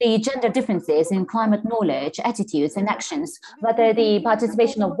looks the gender differences in climate knowledge, attitudes, and actions, whether the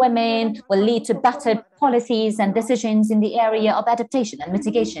participation of women will lead to better policies and decisions in the area of adaptation and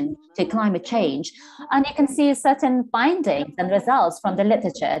mitigation to climate change. And you can see certain findings and results from the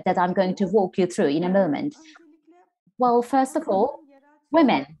literature that I'm going to walk you through in a moment. Well, first of all,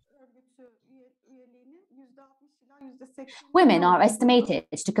 women. Women are estimated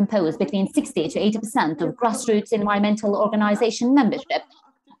to compose between 60 to 80% of grassroots environmental organization membership.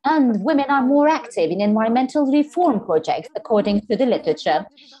 And women are more active in environmental reform projects, according to the literature.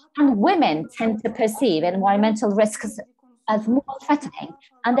 And women tend to perceive environmental risks as more threatening,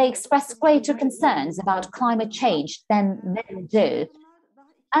 and they express greater concerns about climate change than men do.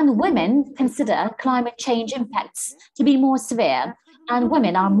 And women consider climate change impacts to be more severe, and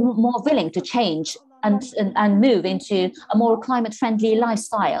women are more willing to change and move into a more climate-friendly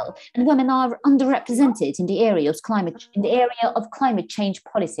lifestyle. And women are underrepresented in the area of climate change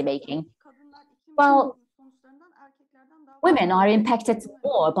policymaking. Well, women are impacted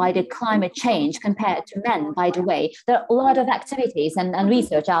more by the climate change compared to men, by the way. There are a lot of activities and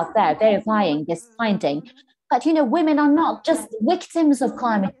research out there verifying this finding. But, you know, women are not just victims of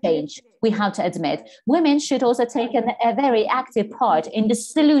climate change, we have to admit. Women should also take a very active part in the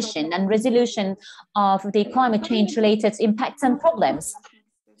solution and resolution of the climate change-related impacts and problems.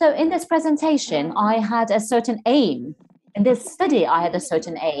 So in this presentation, I had a certain aim. In this study, I had a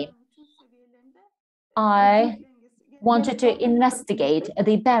certain aim. I wanted to investigate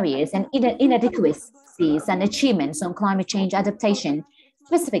the barriers and inadequacies and achievements on climate change adaptation,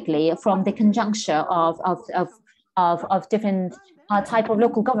 specifically from the conjuncture of different type of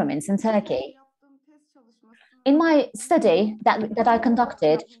local governments in Turkey. In my study that I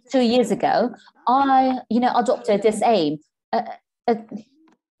conducted 2 years ago, I adopted this aim. Can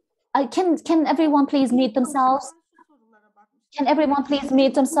everyone please mute themselves? Can everyone please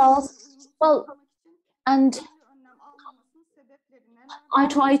mute themselves? Well, and I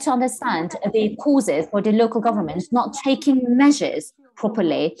try to understand the causes for the local governments not taking measures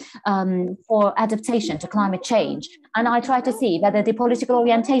properly for adaptation to climate change. And I try to see whether the political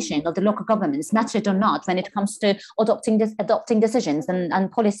orientation of the local governments mattered or not when it comes to adopting decisions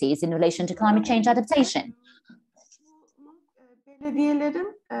and policies in relation to climate change adaptation.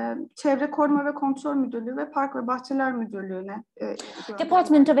 Belediyelerin Çevre Koruma ve Kontrol Müdürlüğü ve Park ve Bahçeler Müdürlüğü'ne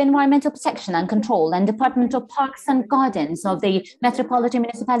Department of Environmental Protection and Control and Department of Parks and Gardens of the metropolitan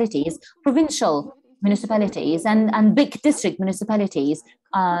municipalities, provincial municipalities and big district municipalities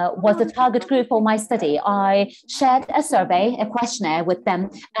was the target group for my study. I shared a survey, a questionnaire with them,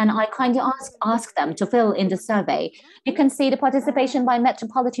 and I kindly asked them to fill in the survey. You can see the participation by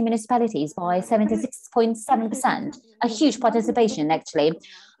metropolitan municipalities by 76.7%, a huge participation actually,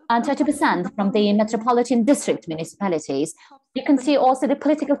 and 30% from the metropolitan district municipalities. You can see also the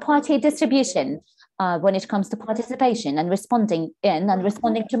political party distribution when it comes to participation and responding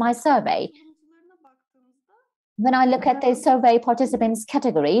to my survey. When I look at the survey participants'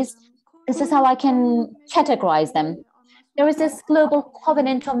 categories, this is how I can categorize them. There is this global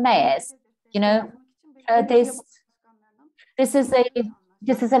covenant of mayors. You know, this is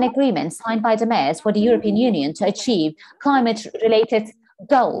an agreement signed by the mayors for the European Union to achieve climate-related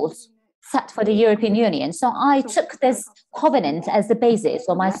goals set for the European Union. So I took this covenant as the basis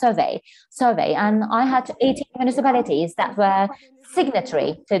for my survey, and I had 18 municipalities that were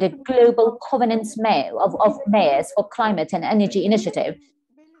signatory to the global covenants of mayors for climate and energy initiative.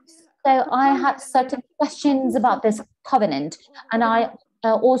 So I had certain questions about this covenant, and I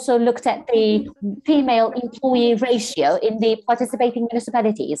also looked at the female employee ratio in the participating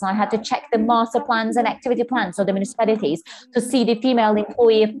municipalities. I had to check the master plans and activity plans of the municipalities to see the female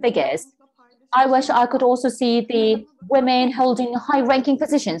employee figures. I wish I could also see the women holding high-ranking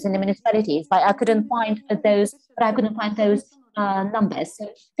positions in the municipalities, but I couldn't find those. Numbers. So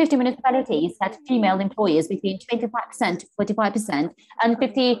 50 municipalities had female employees between 25% to 45%, and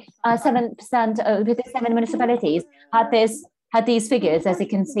 57 municipalities had these figures, as you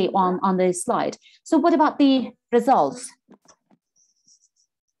can see on this slide. So what about the results?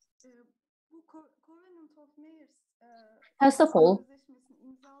 First of all,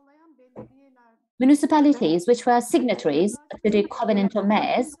 municipalities which were signatories to the Covenant of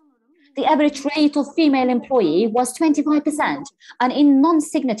Mayors, the average rate of female employee was 25%. And in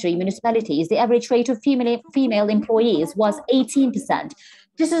non-signatory municipalities, the average rate of female employees was 18%.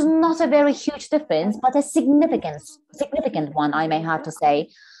 This is not a very huge difference, but a significant one, I may have to say.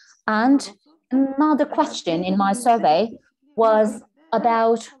 And another question in my survey was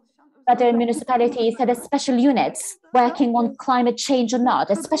about whether municipalities had a special units working on climate change or not,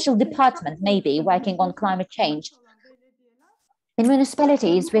 a special department maybe working on climate change. In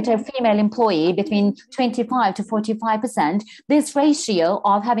municipalities with a female employee between 25 to 45%, this ratio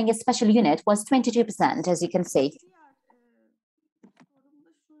of having a special unit was 22%, as you can see.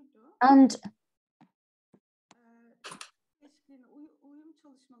 And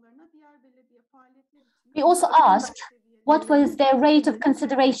we also asked what was their rate of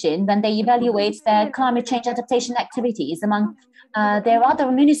consideration when they evaluate their climate change adaptation activities among their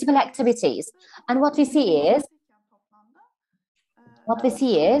other municipal activities. And what we see is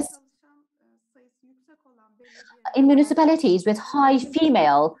in municipalities with high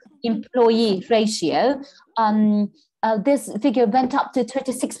female employee ratio, this figure went up to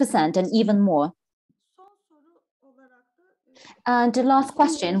 36% and even more. And the last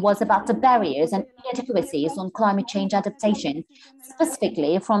question was about the barriers and inadequacies on climate change adaptation,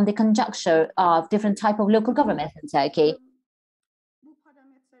 specifically from the conjuncture of different type of local governments in Turkey.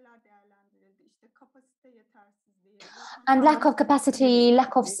 And lack of capacity,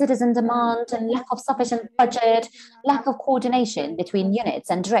 lack of citizen demand, and lack of sufficient budget, lack of coordination between units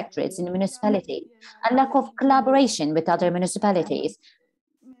and directorates in the municipality, and lack of collaboration with other municipalities,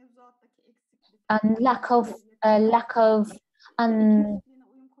 and lack of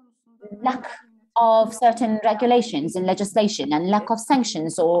certain regulations and legislation, and lack of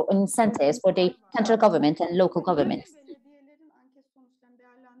sanctions or incentives for the central government and local governments.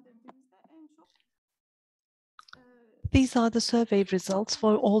 These are the survey results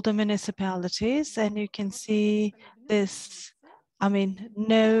for all the municipalities, and you can see this,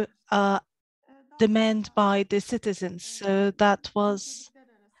 no demand by the citizens. So that was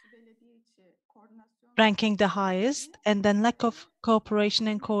ranking the highest, and then lack of cooperation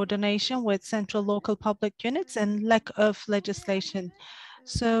and coordination with central local public units and lack of legislation.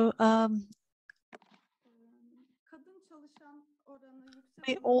 So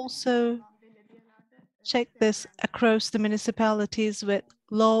we also check this across the municipalities with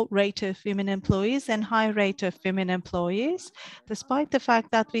low rate of women employees and high rate of women employees. Despite the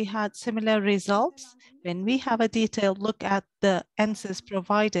fact that we had similar results, when we have a detailed look at the answers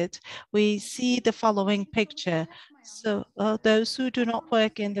provided, we see the following picture. So those who do not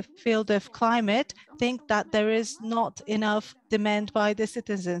work in the field of climate think that there is not enough demand by the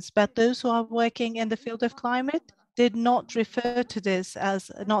citizens, but those who are working in the field of climate did not refer to this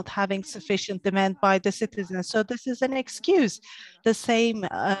as not having sufficient demand by the citizens. So this is an excuse. The same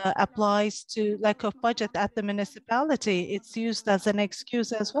applies to lack of budget at the municipality. It's used as an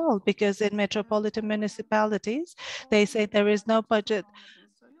excuse as well, because in metropolitan municipalities, they say there is no budget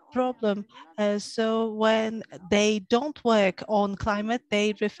problem. So when they don't work on climate,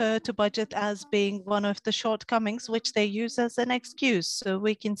 they refer to budget as being one of the shortcomings, which they use as an excuse. So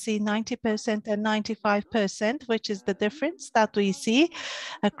we can see 90% and 95%, which is the difference that we see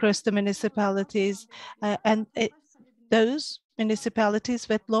across the municipalities. Those municipalities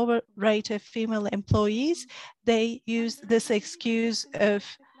with lower rate of female employees, they use this excuse of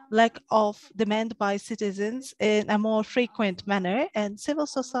lack of demand by citizens in a more frequent manner, and civil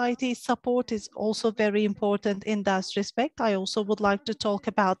society support is also very important in that respect. I also would like to talk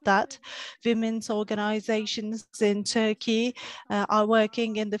about that. Women's organizations in Turkey are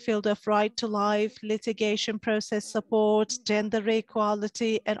working in the field of right to life, litigation process support, gender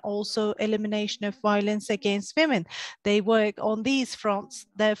equality, and also elimination of violence against women. They work on these fronts.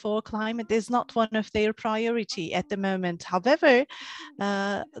 Therefore, climate is not one of their priority at the moment. However,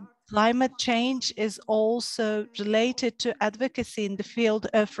 climate change is also related to advocacy in the field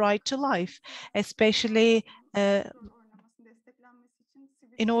of right to life, especially in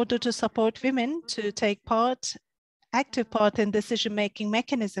order to support women to take active part in decision-making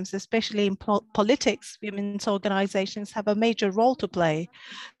mechanisms, especially in politics. Women's organizations have a major role to play.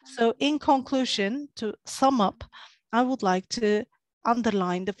 So in conclusion, to sum up, I would like to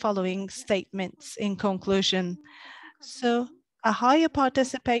underline the following statements in conclusion. So a higher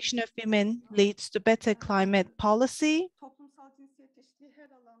participation of women leads to better climate policy.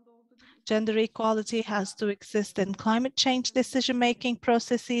 Gender equality has to exist in climate change decision-making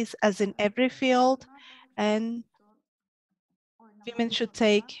processes as in every field, and women should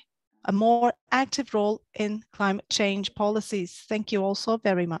take a more active role in climate change policies. Thank you also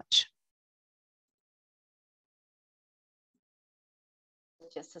very much.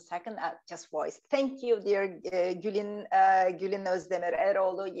 just a second, just voice. Thank you, dear Gulin, Gulin Ozdemir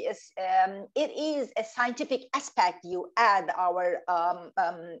Eroglu. Yes, it is a scientific aspect you add our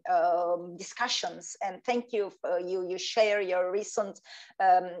discussions, and thank you for you share your recent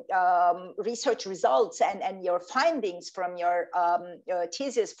research results and your findings from your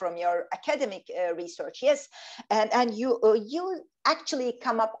thesis, from your academic research. Yes, and you actually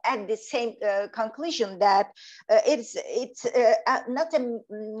come up at the same conclusion that it's not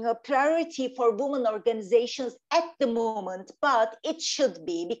a priority for women organizations at the moment, but it should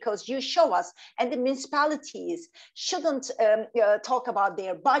be, because you show us, and the municipalities shouldn't talk about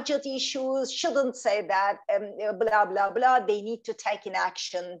their budget issues, shouldn't say that blah blah blah, they need to take in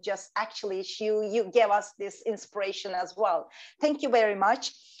action. Just actually you gave us this inspiration as well. Thank you very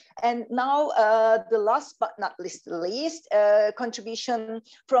much. And now the last but not least contribution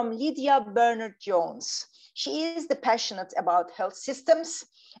from Lydia Barnard Jones. She is passionate about health systems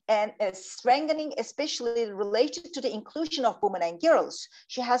and strengthening, especially related to the inclusion of women and girls.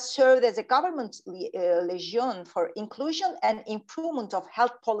 She has served as a government liaison for inclusion and improvement of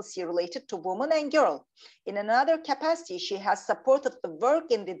health policy related to women and girls. In another capacity, she has supported the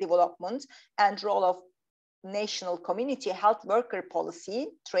work in the development and role of national community health worker policy,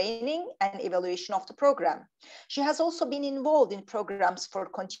 training and evaluation of the program. She has also been involved in programs for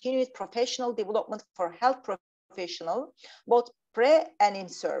continued professional development for health professionals, both pre and in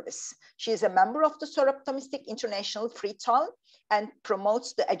service. She is a member of the Soroptimist International Freetown and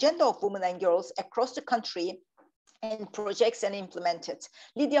promotes the agenda of women and girls across the country and projects and implemented.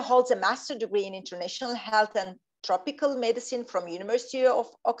 Lydia holds a master's degree in international health and tropical medicine from University of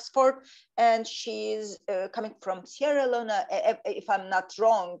Oxford, and she's coming from Sierra Leone, if I'm not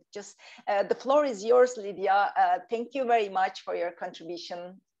wrong. Just the floor is yours, Lydia. Thank you very much for your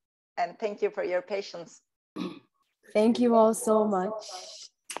contribution, and thank you for your patience. Thank you all so much.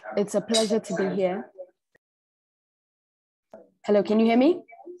 It's a pleasure to be here. Hello, can you hear me?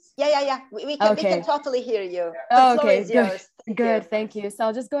 Yeah. We can totally hear you. The floor is yours. Good, thank you. So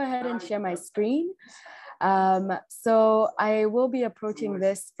I'll just go ahead and share my screen. So I will be approaching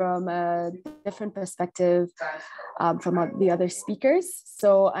this from a different perspective from the other speakers.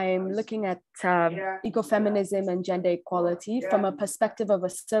 So I'm looking at ecofeminism and gender equality from a perspective of a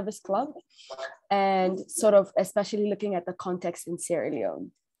service club, and sort of especially looking at the context in Sierra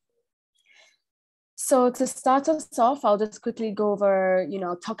Leone. So to start us off, I'll just quickly go over,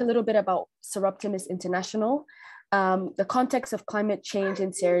 talk a little bit about Soroptimist International, the context of climate change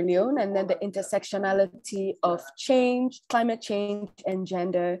in Sierra Leone, and then the intersectionality of change, climate change and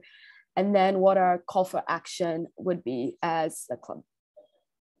gender, and then what our call for action would be as a club.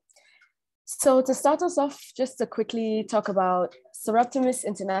 So to start us off, just to quickly talk about Soroptimist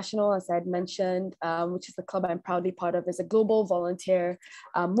International, as I had mentioned, which is the club I'm proudly part of, is a global volunteer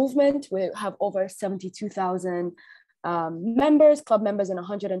movement. We have over 72,000 club members in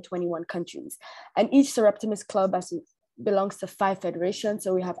 121 countries. And each Soroptimist club belongs to 5 federations.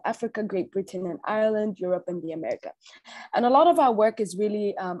 So we have Africa, Great Britain and Ireland, Europe and the America. And a lot of our work is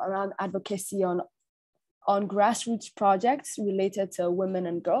really around advocacy on grassroots projects related to women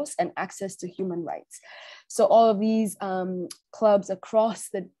and girls and access to human rights. So all of these clubs across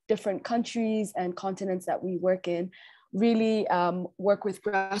the different countries and continents that we work in really work with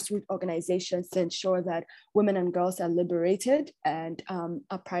grassroots organizations to ensure that women and girls are liberated and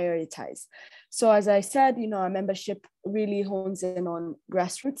are prioritized. So as I said, our membership really hones in on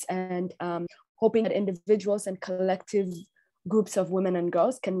grassroots and hoping that individuals and collective groups of women and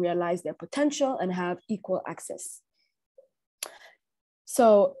girls can realize their potential and have equal access.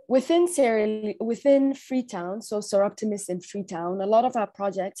 So within Freetown, so Soroptimist in Freetown, a lot of our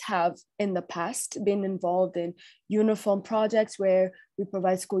projects have in the past been involved in uniform projects where we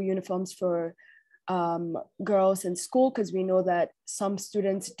provide school uniforms for girls in school, because we know that some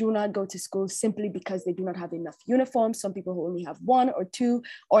students do not go to school simply because they do not have enough uniforms. Some people who only have 1 or 2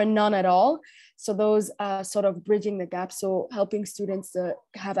 or none at all. So those are sort of bridging the gap. So helping students to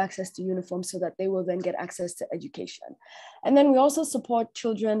have access to uniforms so that they will then get access to education. And then we also support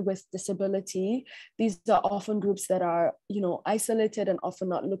children with disability. These are often groups that are, isolated and often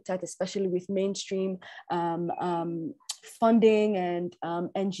not looked at, especially with mainstream funding and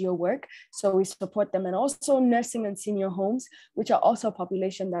NGO work. So we support them, and also nursing and senior homes, which are also a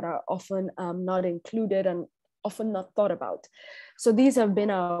population that are often not included and often not thought about. So these have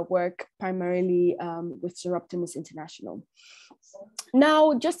been our work primarily with Soroptimist International.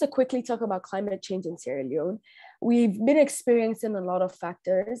 Now, just to quickly talk about climate change in Sierra Leone, we've been experiencing a lot of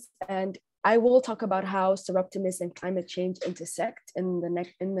factors, and I will talk about how Soroptimist and climate change intersect in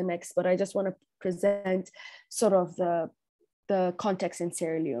the next, but I just want to present sort of the the context in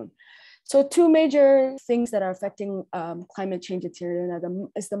Sierra Leone. So two major things that are affecting climate change in Sierra Leone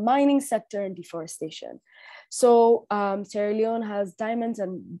is the mining sector and deforestation. So Sierra Leone has diamonds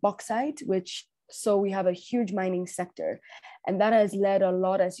and bauxite, so we have a huge mining sector. And that has led a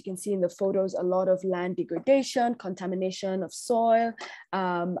lot, as you can see in the photos, a lot of land degradation, contamination of soil,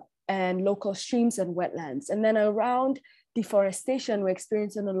 and local streams and wetlands. And then around deforestation, we're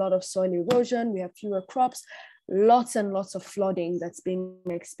experiencing a lot of soil erosion. We have fewer crops, lots and lots of flooding that's being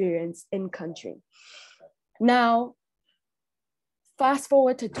experienced in country. Now, fast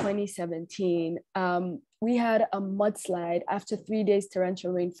forward to 2017, we had a mudslide after 3 days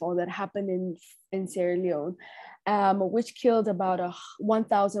torrential rainfall that happened in Sierra Leone, which killed about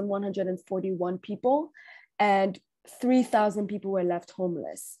 1,141 people, and 3,000 people were left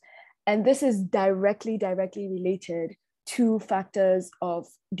homeless. And this is directly related to factors of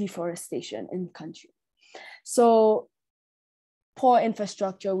deforestation in the country. So poor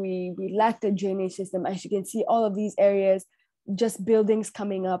infrastructure, we lack the drainage system. As you can see, all of these areas, just buildings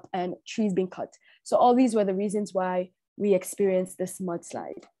coming up and trees being cut. So all these were the reasons why we experienced this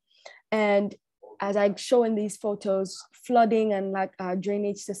mudslide. And as I show in these photos, flooding and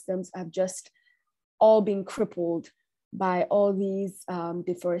drainage systems have just all been crippled by all these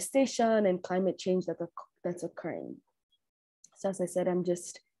deforestation and climate change that's occurring. So as I said, I'm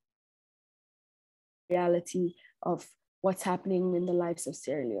just reality of what's happening in the lives of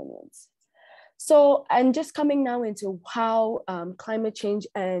Sierra Leoneans. So I'm just coming now into how climate change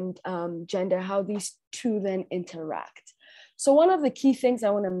and gender, how these two then interact. So one of the key things I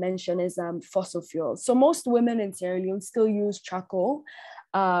want to mention is fossil fuels. So most women in Sierra Leone still use charcoal.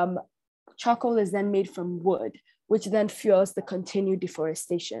 Charcoal is then made from wood, which then fuels the continued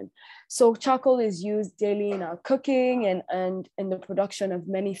deforestation. So charcoal is used daily in our cooking and in the production of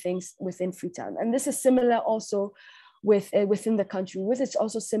many things within Freetown. And this is similar also within the country, which is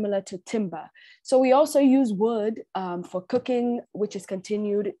also similar to timber. So we also use wood for cooking, which is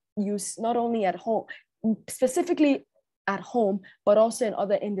continued use not only at home, specifically at home, but also in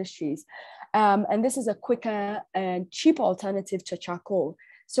other industries. And this is a quicker and cheaper alternative to charcoal.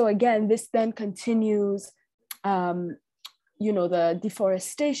 So again, this then continues the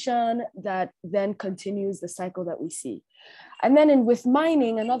deforestation that then continues the cycle that we see. And then with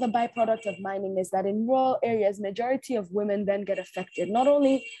mining, another byproduct of mining is that in rural areas, majority of women then get affected, not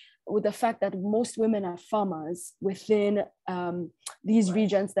only with the fact that most women are farmers within these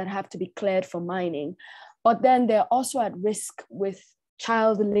regions that have to be cleared for mining, but then they're also at risk with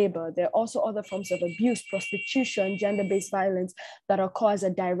child labor. There are also other forms of abuse, prostitution, gender-based violence that occur as a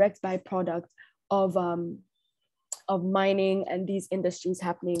direct byproduct of mining and these industries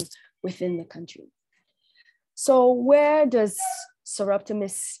happening within the country. So where does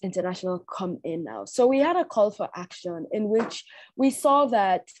Soroptimist International come in now? So we had a call for action in which we saw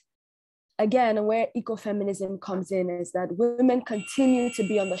that, again, where ecofeminism comes in is that women continue to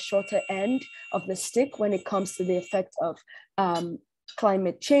be on the shorter end of the stick when it comes to the effect of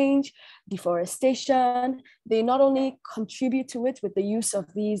climate change, deforestation. They not only contribute to it with the use of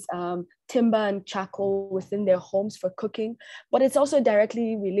these timber and charcoal within their homes for cooking, but it's also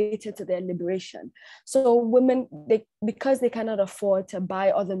directly related to their liberation. So women, because they cannot afford to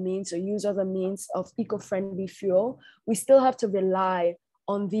buy other means or use other means of eco-friendly fuel, we still have to rely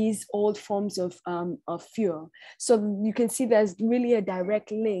on these old forms of fuel. So you can see there's really a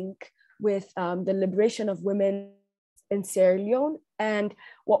direct link with the liberation of women in Sierra Leone and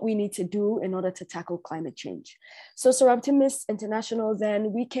what we need to do in order to tackle climate change. So Soroptimist International,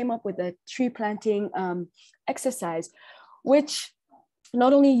 then we came up with a tree planting exercise, which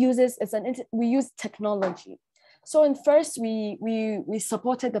not only uses, we use technology. So in first, we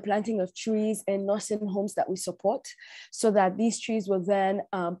supported the planting of trees in nursing homes that we support, so that these trees will then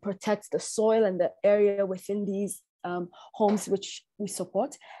protect the soil and the area within these homes which we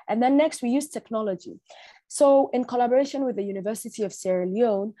support. And then next, we use technology. So in collaboration with the University of Sierra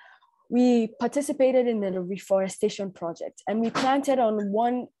Leone, we participated in the reforestation project, and we planted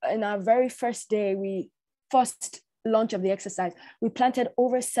in our very first day, first launch of the exercise, we planted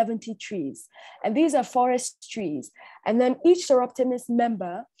over 70 trees. And these are forest trees. And then each Soroptimist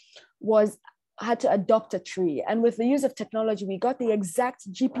member had to adopt a tree. And with the use of technology, we got the exact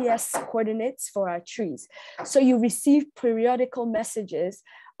GPS coordinates for our trees. So you receive periodical messages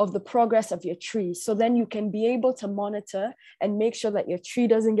of the progress of your tree. So then you can be able to monitor and make sure that your tree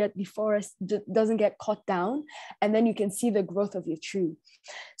doesn't get deforested, doesn't get cut down. And then you can see the growth of your tree.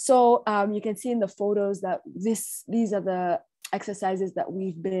 So you can see in the photos that these are the exercises that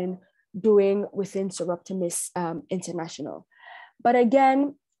we've been doing within Soroptimist International. But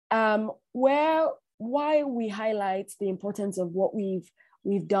again, where why we highlight the importance of what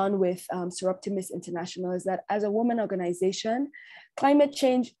we've done with Soroptimist International is that as a woman organization, climate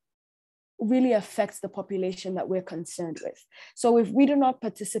change really affects the population that we're concerned with. So if we do not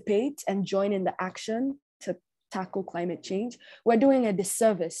participate and join in the action to tackle climate change, we're doing a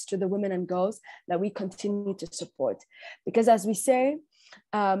disservice to the women and girls that we continue to support. Because as we say,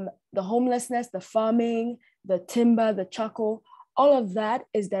 the homelessness, the farming, the timber, the charcoal, all of that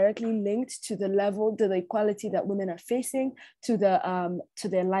is directly linked to the level, to the equality that women are facing, to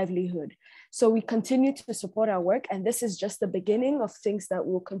their livelihood. So we continue to support our work, and this is just the beginning of things that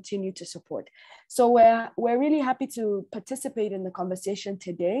we'll continue to support. So we're really happy to participate in the conversation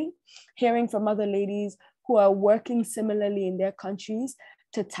today, hearing from other ladies who are working similarly in their countries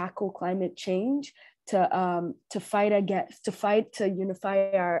to tackle climate change, to unify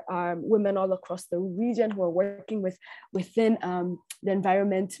our women all across the region who are working within the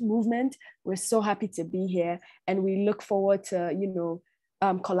environment movement. We're so happy to be here, and we look forward to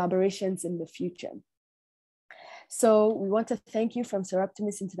collaborations in the future. So we want to thank you from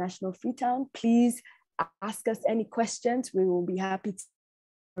Soroptimist International Freetown. Please ask us any questions. We will be happy to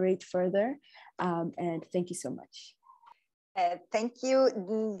elaborate further. And thank you so much. Thank you,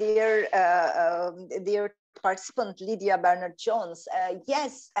 dear participant Lydia Barnard Jones.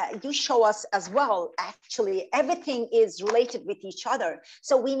 Yes, you show us as well, actually, everything is related with each other.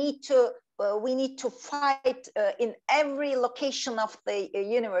 So we need to fight in every location of the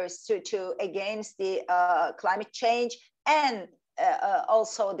universe against the climate change, and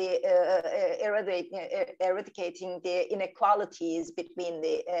also the eradicating the inequalities between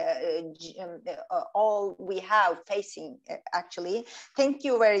the all we have facing, actually. Thank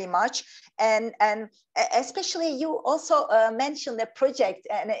you very much. And especially you also mentioned a project,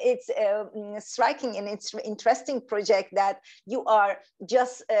 and it's striking and it's interesting project that you are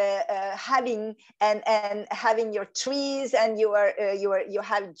just having having your trees, and you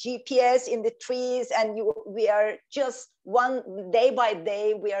have GPS in the trees, and we are just one day by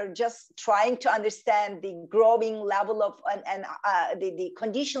day, we are just trying to understand the growing level of the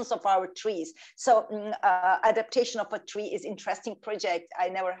conditions of our trees. So adaptation of a tree is interesting project. I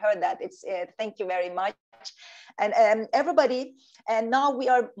never heard that. It's thank you very much. And everybody, and now we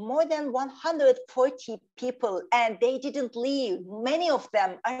are more than 140 people, and they didn't leave. Many of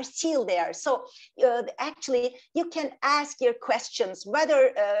them are still there. So actually, you can ask your questions,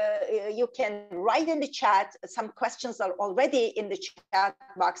 whether you can write in the chat. Some questions are already in the chat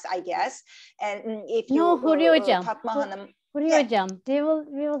box, I guess. And if you, no, Huriye hocam. Fatma Hanım. Huriye hocam, we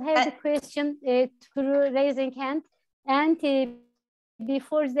will have the question through raising hand, and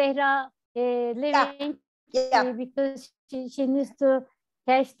before Zehra leaving, because she needs to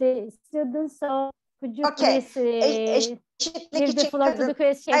catch the students. So could you please give the floor to the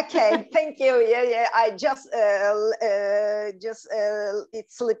question? Okay, thank you. Yeah, I just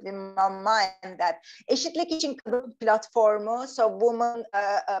it slipped in my mind that Eşitlik için Kadın platformu, so woman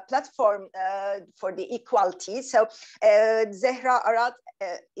platform for the equality. So Zehra Arat,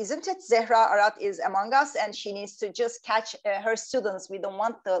 isn't it? Zehra Arat is among us, and she needs to just catch her students. We don't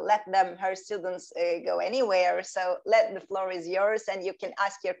want to let her students go anywhere. So the floor is yours, and you can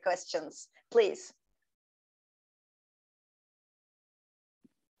ask your questions, please.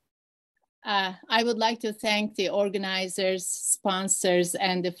 I would like to thank the organizers, sponsors,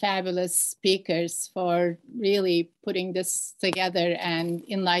 and the fabulous speakers for really putting this together and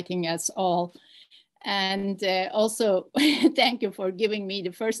enlightening us all. And also, thank you for giving me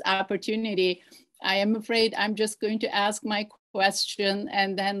the first opportunity. I am afraid I'm just going to ask my question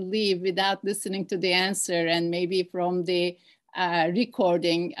and then leave without listening to the answer. And maybe from the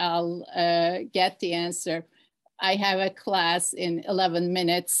recording, I'll get the answer. I have a class in 11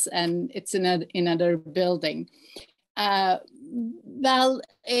 minutes, and it's in another building.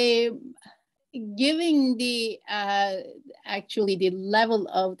 Giving the actually the level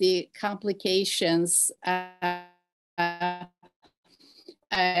of the complications,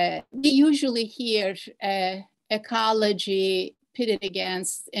 we usually hear ecology pitted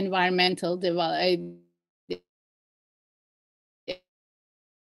against environmental development.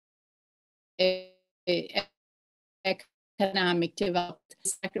 Economic development,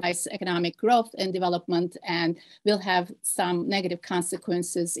 sacrifice economic growth and development, and will have some negative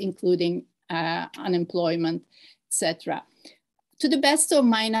consequences, including unemployment, etc. To the best of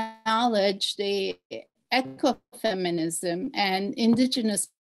my knowledge, the ecofeminism and indigenous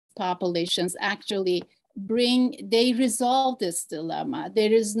populations actually resolve this dilemma.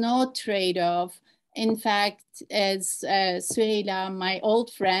 There is no trade-off. In fact, as Süheyla, my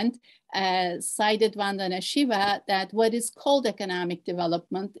old friend, cited Vandana Shiva, that what is called economic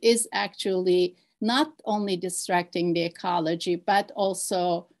development is actually not only distracting the ecology, but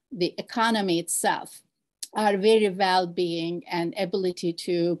also the economy itself, our very well-being and ability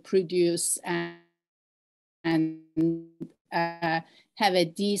to produce and have a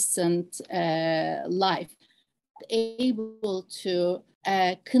decent life, able to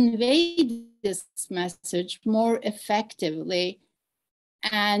convey this message more effectively.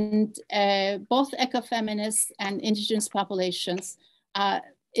 And both ecofeminists and indigenous populations,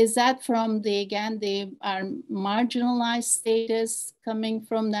 is that from our marginalized status coming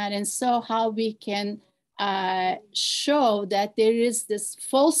from that? And so how we can show that there is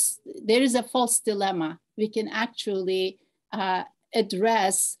a false dilemma. We can actually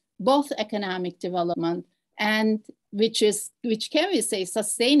address both economic development and which can we say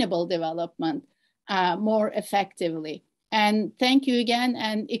sustainable development more effectively. And thank you again,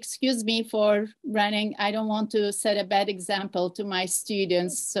 and excuse me for running. I don't want to set a bad example to my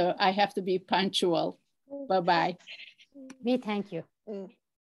students, so I have to be punctual. Bye-bye. We thank you.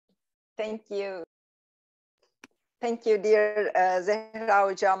 Thank you. Thank you, dear Zehra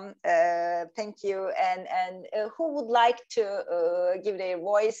Hocam. Thank you. And who would like to give their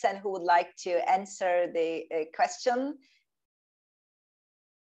voice and who would like to answer the question?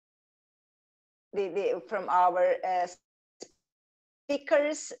 From our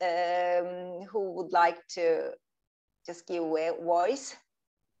speakers, who would like to just give a voice?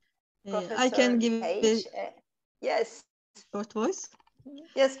 I can give Paige. Yes. Short voice.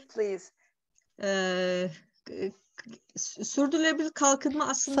 Yes, please. Sürdürülebilir kalkınma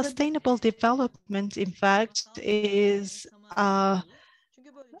aslında sustainable development, in fact, is a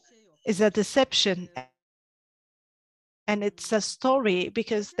deception, and it's a story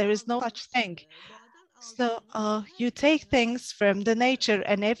because there is no such thing. So you take things from the nature,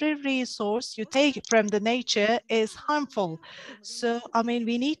 and every resource you take from the nature is harmful. So, I mean,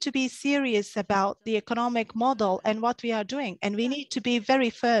 we need to be serious about the economic model and what we are doing, and we need to be very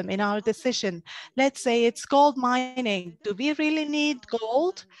firm in our decision. Let's say it's gold mining. Do we really need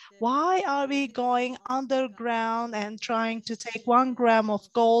gold? Why are we going underground and trying to take 1 gram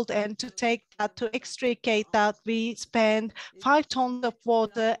of gold, and to take that, to extricate that, we spend 5 tons of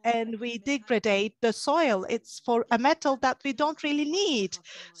water and we degrade the soil. It's for a metal that we don't really need.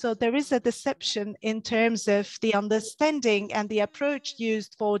 So there is a deception in terms of the understanding and the approach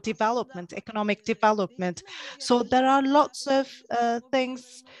used for development, economic development. So there are lots of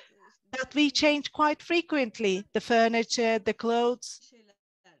things that we change quite frequently: the furniture, the clothes.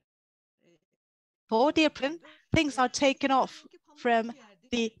 For the things are taken off from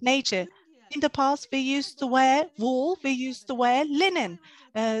the nature. In the past, we used to wear wool, we used to wear linen.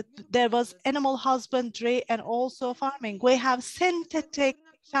 There was animal husbandry and also farming. We have synthetic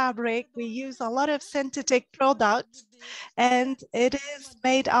fabric, we use a lot of synthetic products, and it is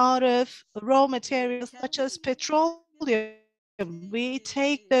made out of raw materials such as petroleum. We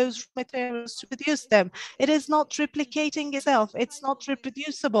take those materials to produce them. It is not replicating itself. It's not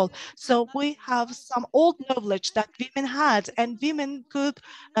reproducible. So we have some old knowledge that women had, and women could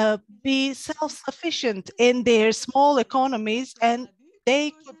be self-sufficient in their small economies, and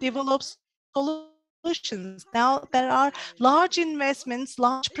they could develop solutions. Now there are large investments,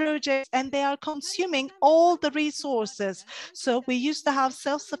 large projects, and they are consuming all the resources. So we used to have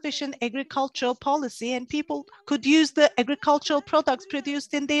self-sufficient agricultural policy, and people could use the agricultural products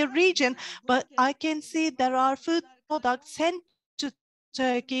produced in their region. But I can see there are food products sent to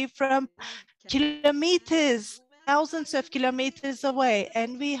Turkey from kilometers, thousands of kilometers away,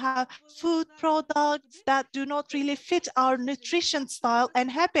 and we have food products that do not really fit our nutrition style and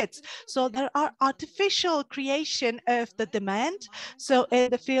habits. So there are artificial creation of the demand. So in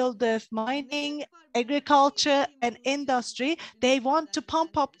the field of mining, agriculture and industry, they want to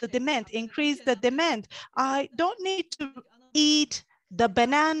pump up the demand, increase the demand. I don't need to eat the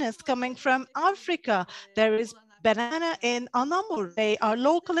bananas coming from Africa. There is banana in Anamur. They are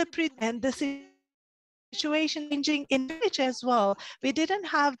locally produced, and the situation changing in village as well. We didn't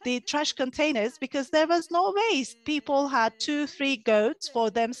have the trash containers because there was no waste. People had 2-3 goats for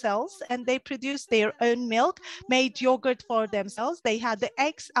themselves, and they produced their own milk, made yogurt for themselves. They had the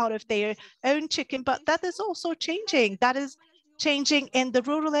eggs out of their own chicken, but that is also changing. That is changing in the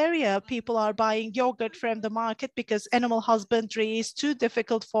rural area. People are buying yogurt from the market because animal husbandry is too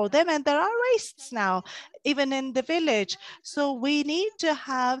difficult for them, and there are wastes now, even in the village. So we need to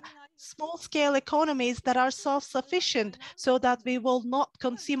have small-scale economies that are self-sufficient so that we will not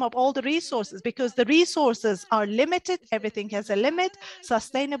consume up all the resources, because the resources are limited. Everything has a limit.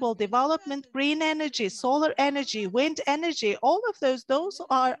 Sustainable development, green energy, solar energy, wind energy, all of those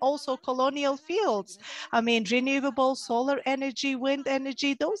are also colonial fields. I mean, renewable solar energy, wind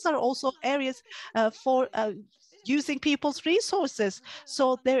energy, those are also areas for using people's resources.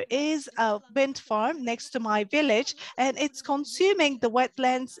 So there is a wind farm next to my village, and it's consuming the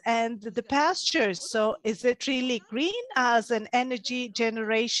wetlands and the pastures. So is it really green as an energy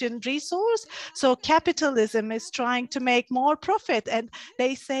generation resource? So capitalism is trying to make more profit, and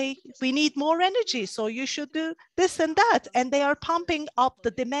they say we need more energy, so you should do this and that. And they are pumping up the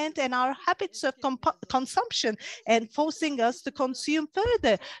demand and our habits of consumption and forcing us to consume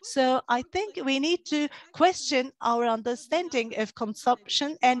further. So I think we need to question our understanding of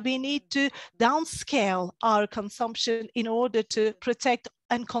consumption, and we need to downscale our consumption in order to protect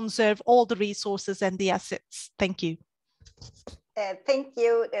and conserve all the resources and the assets. Thank you. Thank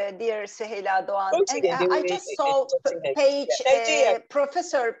you, dear Süheyla Doğan. And I just saw Paige,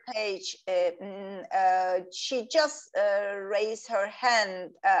 Professor Paige. She just raised her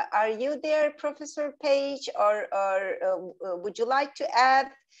hand. Are you there, Professor Paige, or would you like to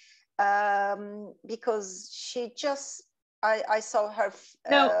add? Because she just, I saw her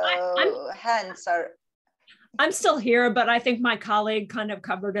hands are. I'm still here, but I think my colleague kind of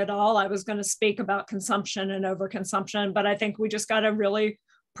covered it all. I was going to speak about consumption and overconsumption, but I think we just got a really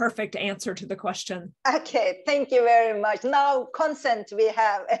perfect answer to the question. Okay, thank you very much. Now consent we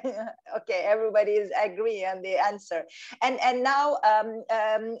have. Okay, everybody is agree on the answer. And now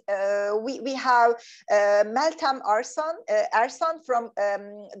we have Meltem Arslan from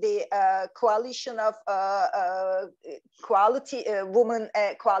the coalition of Quality Women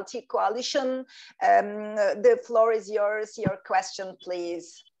Equality Coalition. The floor is yours. Your question,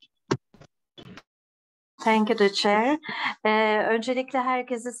 please. Thank you, the chair. Öncelikle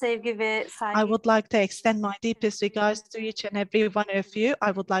herkese sevgi ve saygı. I would like to extend my deepest regards to each and every one of you.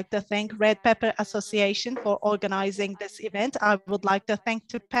 I would like to thank Red Pepper Association for organizing this event. I would like to thank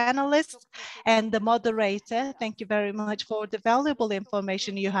the panelists and the moderator. Thank you very much for the valuable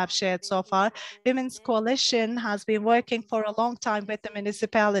information you have shared so far. Women's Coalition has been working for a long time with the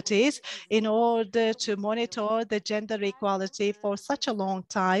municipalities in order to monitor the gender equality for such a long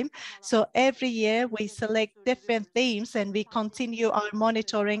time. So every year we select different themes, and we continue our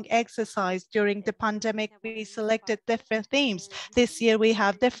monitoring exercise. During the pandemic, we selected different themes. This year, we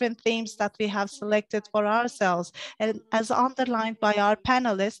have different themes that we have selected for ourselves. And as underlined by our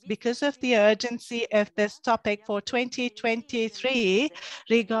panelists, because of the urgency of this topic for 2023,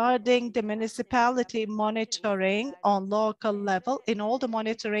 regarding the municipality monitoring on local level, in all the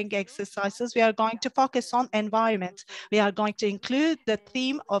monitoring exercises, we are going to focus on environment. We are going to include the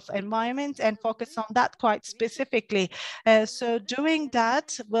theme of environment and focus on that quite specifically. So doing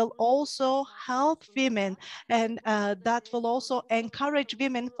that will also help women, and that will also encourage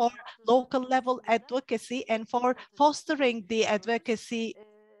women for local level advocacy and for fostering the advocacy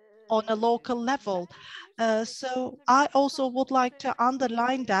on a local level. So I also would like to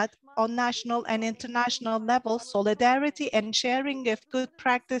underline that on national and international level, solidarity and sharing of good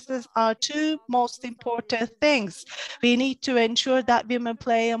practices are two most important things. We need to ensure that women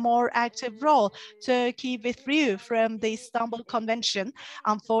play a more active role. Turkey withdrew from the Istanbul Convention,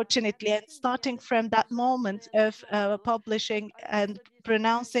 unfortunately, and starting from that moment of publishing and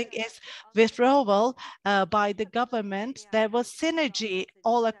pronouncing its withdrawal by the government, there was synergy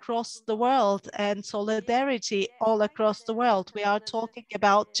all across the world and solidarity all across the world. We are talking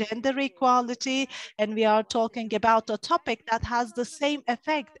about gender equality, and we are talking about a topic that has the same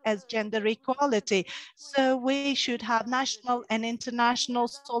effect as gender equality. So we should have national and international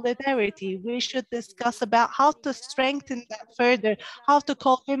solidarity. We should discuss about how to strengthen that further, how to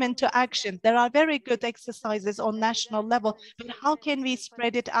call women to action. There are very good exercises on national level, but how can we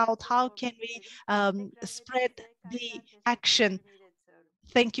spread it out? How can we spread the action?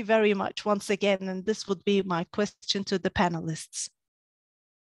 Thank you very much once again, and this would be my question to the panelists.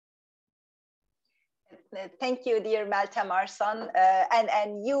 Thank you, dear Meltem Arslan.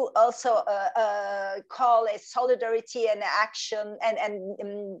 And you also call a solidarity and action,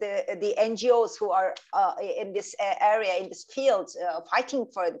 and the NGOs who are in this area, in this field, fighting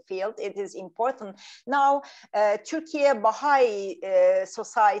for the field. It is important. Now, Türkiye Baha'i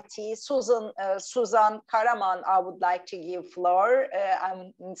Society, Suzan Karaman, I would like to give floor.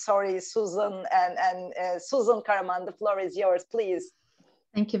 I'm sorry, Suzan, and Suzan Karaman, the floor is yours, please.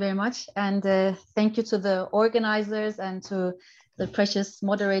 Thank you very much. And thank you to the organizers and to the precious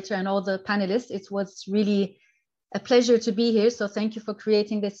moderator and all the panelists. It was really a pleasure to be here. So thank you for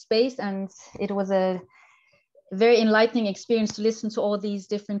creating this space. And it was a very enlightening experience to listen to all these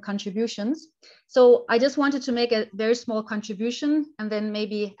different contributions. So I just wanted to make a very small contribution and then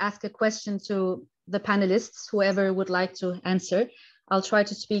maybe ask a question to the panelists, whoever would like to answer. I'll try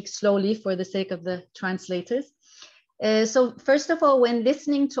to speak slowly for the sake of the translators. So first of all, when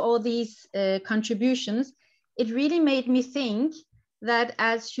listening to all these contributions, it really made me think that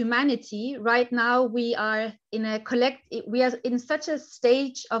as humanity, right now we are in such a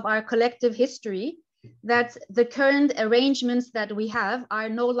stage of our collective history that the current arrangements that we have are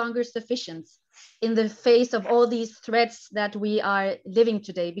no longer sufficient in the face of all these threats that we are living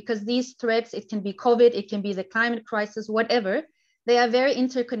today, because these threats, it can be COVID, it can be the climate crisis, whatever, they are very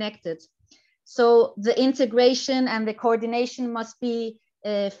interconnected. So the integration and the coordination must be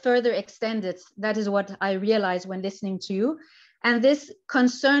further extended. That is what I realized when listening to you. And this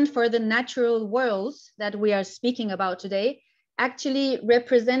concern for the natural worlds that we are speaking about today actually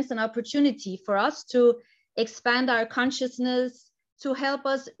represents an opportunity for us to expand our consciousness, to help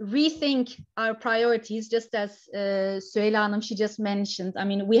us rethink our priorities, just as Süheyla Hanım, she just mentioned. I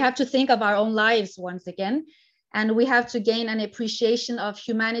mean, we have to think of our own lives once again, and we have to gain an appreciation of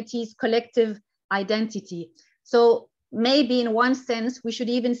humanity's collective identity. So maybe in one sense, we should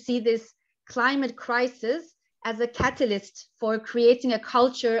even see this climate crisis as a catalyst for creating a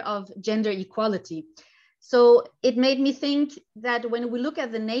culture of gender equality. So it made me think that when we look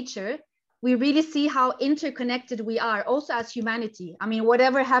at the nature, we really see how interconnected we are also as humanity. I mean,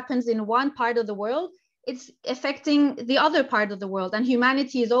 whatever happens in one part of the world, it's affecting the other part of the world, and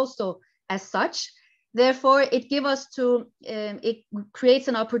humanity is also as such. Therefore, it creates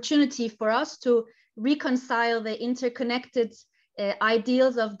an opportunity for us to reconcile the interconnected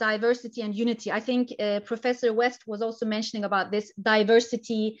ideals of diversity and unity. I think Professor West was also mentioning about this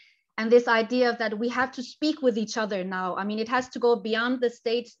diversity and this idea of that we have to speak with each other now. I mean, it has to go beyond the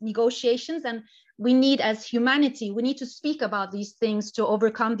state negotiations, and we need, as humanity, we need to speak about these things to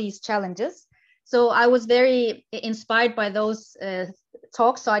overcome these challenges. So I was very inspired by those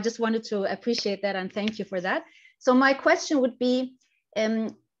talks. So I just wanted to appreciate that and thank you for that. So my question would be,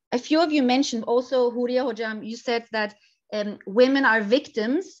 a few of you mentioned also, Huriye Hocam, you said that women are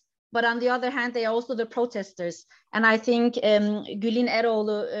victims, but on the other hand, they are also the protesters. And I think Gulin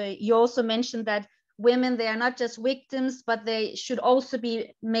Eroglu, you also mentioned that women, they are not just victims, but they should also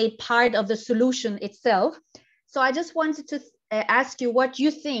be made part of the solution itself. So I just wanted to ask you what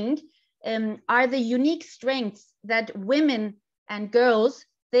you think are the unique strengths that women and girls,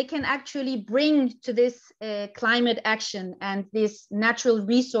 they can actually bring to this climate action and this natural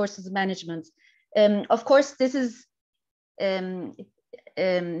resources management. Of course, this is,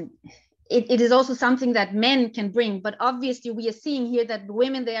 it is also something that men can bring, but obviously we are seeing here that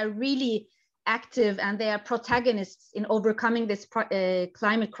women, they are really active and they are protagonists in overcoming this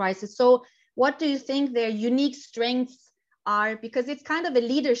climate crisis. So what do you think their unique strengths are? Because it's kind of a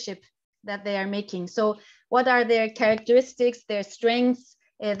leadership that they are making. So what are their characteristics, their strengths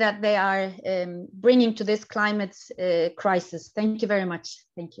that they are bringing to this climate crisis? Thank you very much.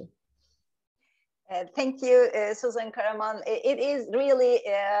 Thank you. Thank you, Susan Karaman. It is really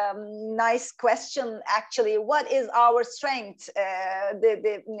a nice question, actually. What is our strength?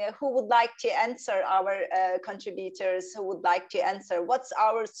 Who would like to answer? Our contributors who would like to answer? What's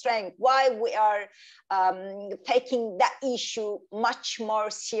our strength? Why we are taking that issue much more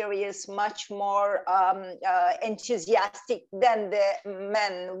serious, much more enthusiastic than the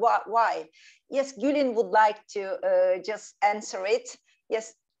men? Why? Yes, Gulin would like to just answer it.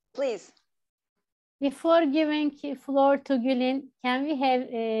 Yes, please. Before giving floor to Gulin, can we have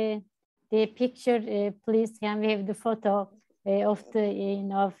the picture, please? Can we have the photo of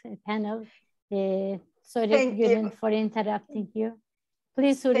the panel? Sorry, Gulin, for interrupting you.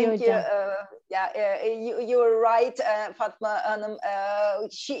 Please, Huriye Hocam. Yeah, you're right, Fatma Hanım.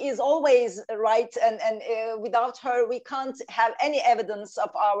 She is always right, and without her, we can't have any evidence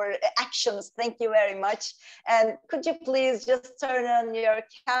of our actions. Thank you very much. And could you please just turn on your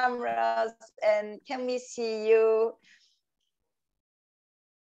cameras, and can we see you?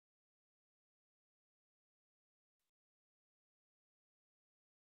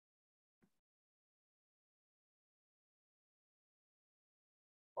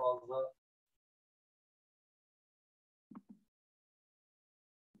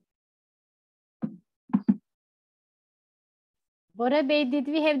 Bora Bey, did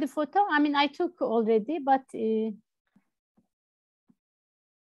we have the photo? I mean, I took already, but if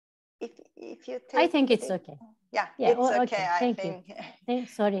you take, I think it's okay. Yeah, it's okay. Thank I think. You.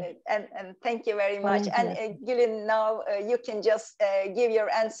 Sorry. And thank you very much. And Gulin, now you can just give your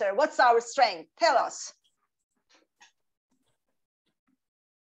answer. What's our strength? Tell us.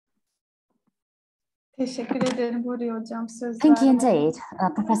 Teşekkür ederim Huriye Hocam. Thank you indeed,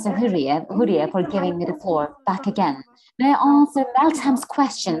 Professor Huriye, for giving me the floor back again. May I answer Meltem's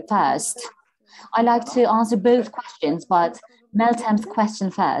question first? I like to answer both questions, but Meltem's question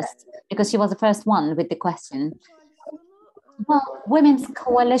first, because she was the first one with the question. Well, Women's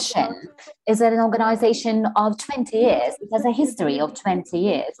Coalition is an organization of 20 years. It has a history of 20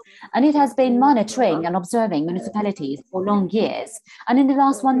 years, and it has been monitoring and observing municipalities for long years. And in the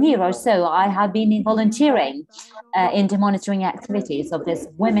last 1 year or so, I have been volunteering in the monitoring activities of this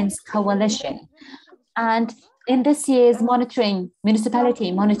Women's Coalition. And in this year's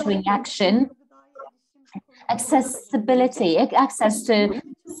municipality monitoring action, access to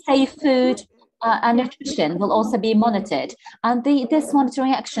safe food, and nutrition will also be monitored. And this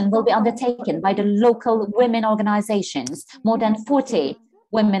monitoring action will be undertaken by the local women organizations. More than 40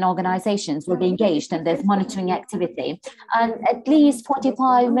 women organizations will be engaged in this monitoring activity. And at least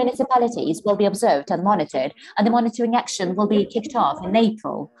 45 municipalities will be observed and monitored. And the monitoring action will be kicked off in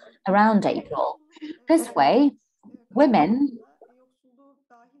April, around April. This way, women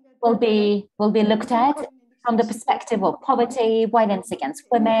will be looked at from the perspective of poverty, violence against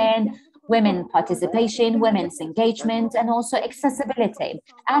women, women participation, women's engagement, and also accessibility,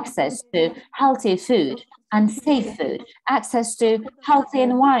 access to healthy food and safe food, access to healthy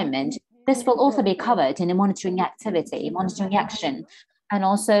environment. This will also be covered in the monitoring action. And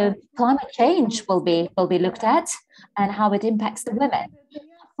also climate change will be looked at and how it impacts the women.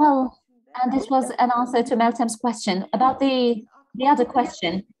 Well, and this was an answer to Meltem's question. About the other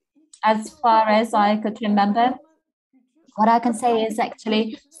question, as far as I could remember, what I can say is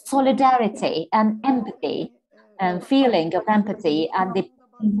actually solidarity and empathy, and feeling of empathy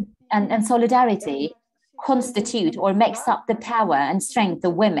and solidarity constitute or makes up the power and strength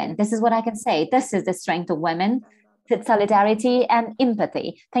of women. This is what I can say. This is the strength of women, solidarity and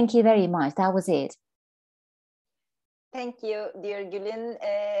empathy. Thank you very much. That was it. Thank you, dear Gulin.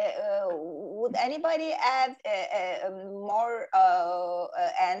 Would anybody add more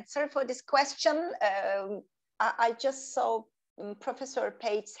answer for this question? I just saw Professor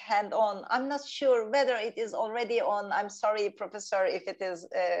Paige's hand on. I'm not sure whether it is already on. I'm sorry, Professor, if it is,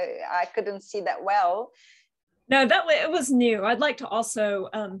 I couldn't see that well. No, it was new. I'd like to also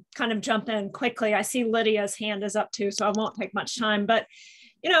kind of jump in quickly. I see Lydia's hand is up too, so I won't take much time. But,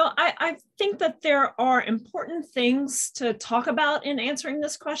 you know, I think that there are important things to talk about in answering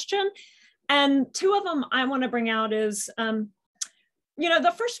this question. And two of them I want to bring out is, you know,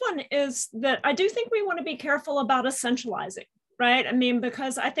 the first one is that I do think we want to be careful about essentializing, right? I mean,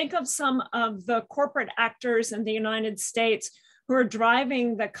 because I think of some of the corporate actors in the United States who are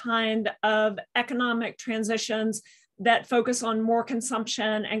driving the kind of economic transitions that focus on more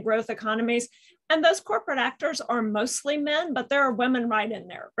consumption and growth economies. And those corporate actors are mostly men, but there are women right in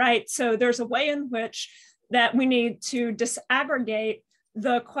there, right? So there's a way in which that we need to disaggregate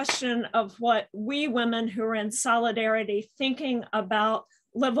the question of what we women who are in solidarity thinking about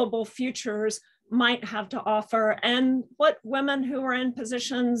livable futures might have to offer, and what women who are in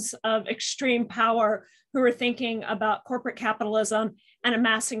positions of extreme power who are thinking about corporate capitalism and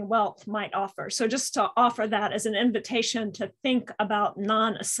amassing wealth might offer. So just to offer that as an invitation to think about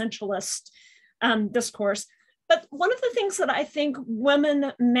non-essentialist discourse. But one of the things that I think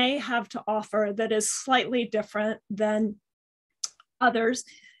women may have to offer that is slightly different than others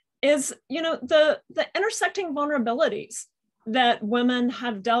is, you know, the intersecting vulnerabilities that women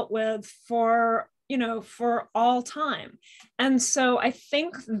have dealt with for, you know, for all time. And so I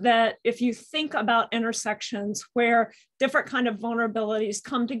think that if you think about intersections where different kind of vulnerabilities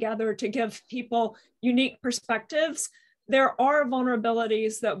come together to give people unique perspectives, there are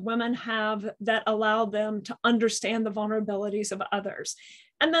vulnerabilities that women have that allow them to understand the vulnerabilities of others.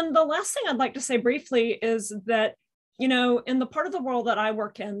 And then the last thing I'd like to say briefly is that, you know, in the part of the world that I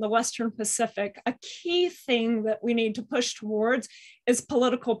work in, the Western Pacific, a key thing that we need to push towards is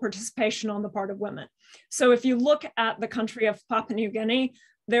political participation on the part of women. So if you look at the country of Papua New Guinea,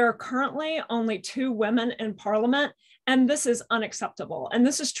 there are currently only 2 women in parliament, and this is unacceptable. And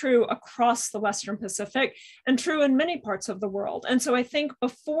this is true across the Western Pacific and true in many parts of the world. And so I think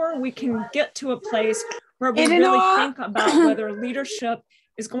before we can get to a place where we really think about whether leadership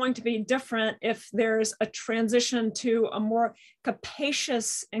is going to be different if there's a transition to a more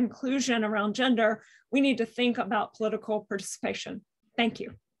capacious inclusion around gender, we need to think about political participation. Thank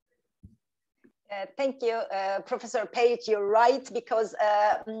you. Thank you, Professor Paige. You're right, because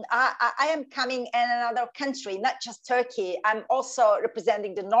I am coming in another country, not just Turkey. I'm also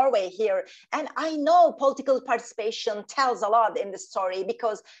representing the Norway here. And I know political participation tells a lot in the story,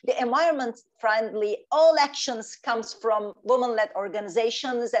 because the environment-friendly, all actions comes from women-led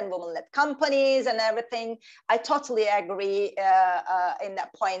organizations and women-led companies and everything. I totally agree in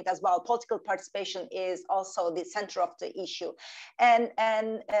that point as well. Political participation is also the center of the issue. And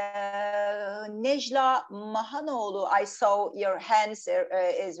Nejla Mahanoğlu, I saw your hands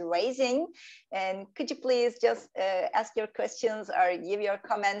is raising, and could you please just ask your questions or give your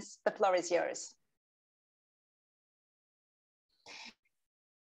comments? The floor is yours.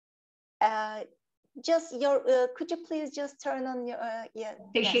 Could you please just turn on your,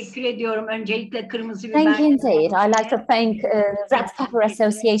 Teşekkür ediyorum. Öncelikle Kırmızı Biber. Thank you indeed. I'd like to thank Red Pepper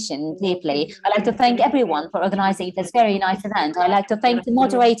Association deeply. I'd like to thank everyone for organizing this very nice event. I'd like to thank the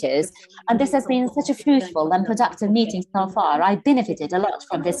moderators. And this has been such a fruitful and productive meeting so far. I benefited a lot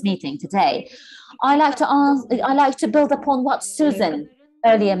from this meeting today. I like to build upon what Susan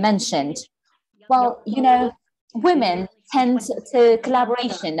earlier mentioned. Well, you know, women tend to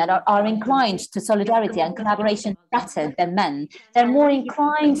collaboration and are inclined to solidarity and collaboration better than men. They're more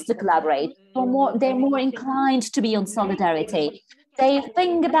inclined to collaborate, they're more inclined to be on solidarity. They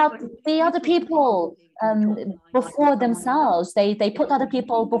think about the other people before themselves. They put other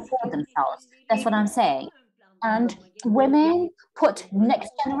people before themselves. That's what I'm saying. And women put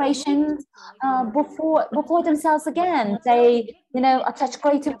next generation before themselves again. They, you know, attach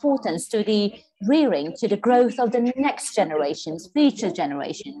great importance to the rearing, to the growth of the next generations, future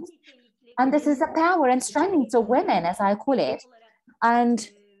generations. And this is the power and strength of women, as I call it. And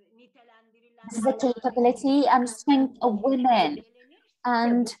this is the capability and strength of women.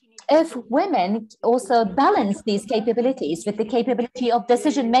 And if women also balance these capabilities with the capability of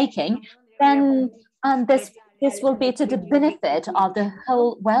decision-making, then this will be to the benefit of the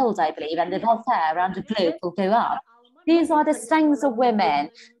whole world, I believe, and the welfare around the globe will go up. These are the strengths of women,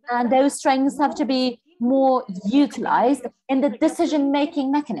 and those strengths have to be more utilized in the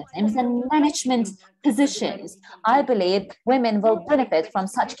decision-making mechanisms and management positions. I believe women will benefit from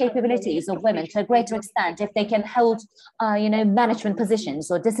such capabilities of women to a greater extent if they can hold, you know, management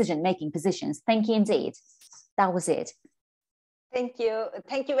positions or decision-making positions. Thank you indeed. That was it. Thank you.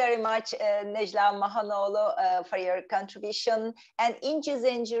 Thank you very much, Nejla Mahanoğlu, for your contribution. And İnci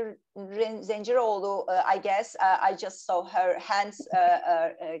Zenciroğlu, I guess, I just saw her hands.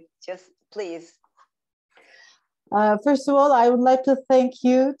 Just please. First of all, I would like to thank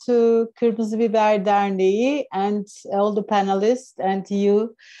you to Kirmizi Biber Dernegi and all the panelists and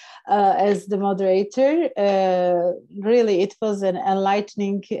you as the moderator. Really, it was an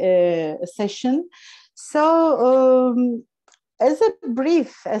enlightening session. So, as a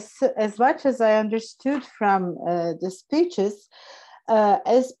brief, as much as I understood from the speeches,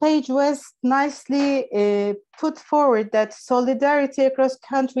 as Paige West nicely put forward, that solidarity across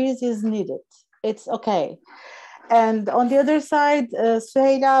countries is needed. It's okay. And on the other side,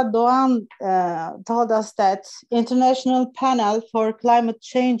 Süheyla Dogan told us that International Panel for Climate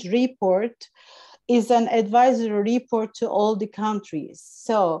Change report is an advisory report to all the countries.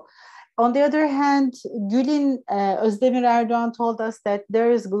 So, on the other hand, Gulin, Ozdemir Erdogan told us that there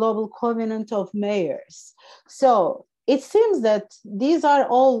is global covenant of mayors. So it seems that these are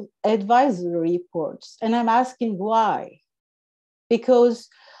all advisory reports, and I'm asking why? Because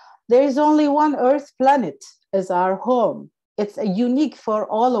there is only one Earth planet as our home. It's unique for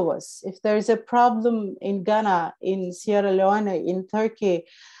all of us. If there is a problem in Ghana, in Sierra Leone, in Turkey,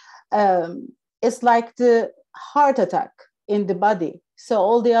 it's like the heart attack in the body. So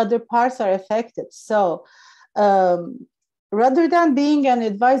all the other parts are affected. So rather than being an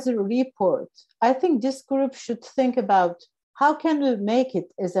advisory report, I think this group should think about how can we make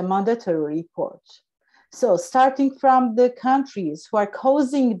it as a mandatory report. So starting from the countries who are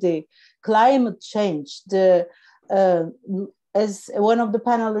causing the climate change, as one of the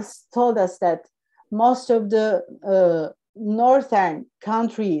panelists told us that most of the northern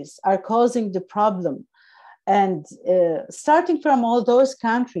countries are causing the problem. And starting from all those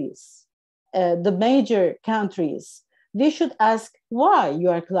countries, the major countries, we should ask why you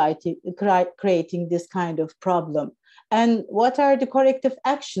are creating this kind of problem, and what are the corrective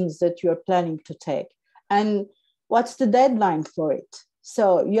actions that you are planning to take, and what's the deadline for it.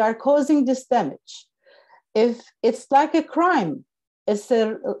 So you are causing this damage. If it's like a crime, it's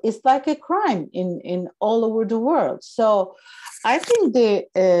like a crime in all over the world. So I think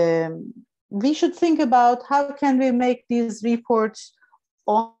we should think about how can we make these reports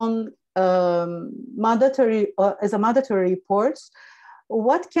on mandatory as a mandatory reports.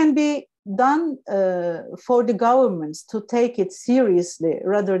 What can be done for the governments to take it seriously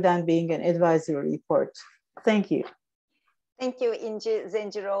rather than being an advisory report? Thank you. Thank you, İnci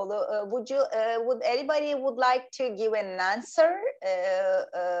Zenciroğlu. Would anybody would like to give an answer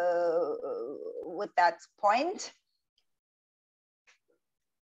with that point?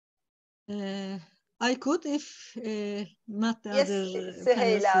 I could if not the yes, other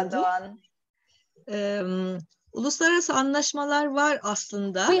Süheyla Doğan. Uluslararası anlaşmalar var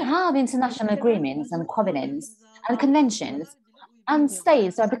aslında. We have international agreements and covenants and conventions, and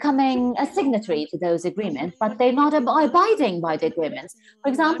states are becoming a signatory to those agreements, but they're not abiding by the agreements. For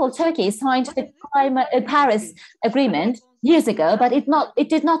example, Turkey signed the Paris Agreement years ago, but it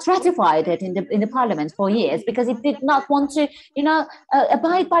did not ratify it in the parliament for years because it did not want to,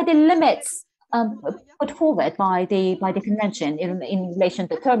 abide by the limits put forward by the convention in relation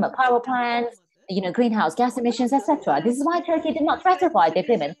to thermal power plants, greenhouse gas emissions, etc. This is why Turkey did not ratify the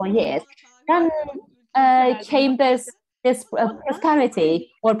agreement for years. Then came this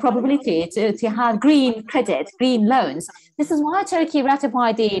prosperity or probability to have green credit, green loans. This is why Turkey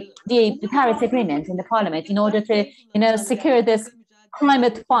ratified the Paris Agreement in the parliament in order to, secure this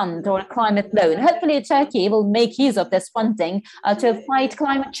climate fund or climate loan. Hopefully Turkey will make use of this funding to fight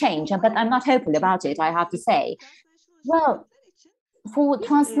climate change, but I'm not hopeful about it, I have to say. Well, for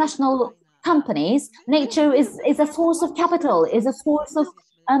transnational companies, nature is a source of capital, is a source of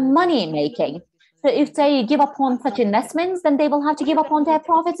money making. So if they give up on such investments, then they will have to give up on their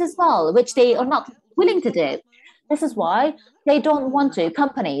profits as well, which they are not willing to do. This is why they don't want to,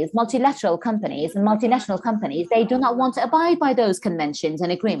 multilateral companies and multinational companies, they do not want to abide by those conventions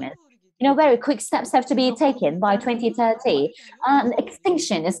and agreements. Very quick steps have to be taken by 2030. And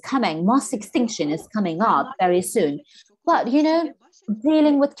extinction is coming, mass extinction is coming up very soon. But,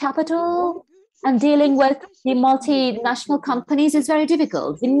 dealing with capital and dealing with the multinational companies is very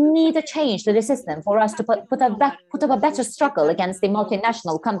difficult. We need a change to the system for us to put up a better struggle against the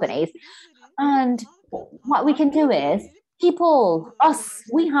multinational companies. And what we can do is, people, us,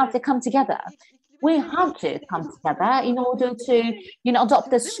 we have to come together. We have to come together in order to, adopt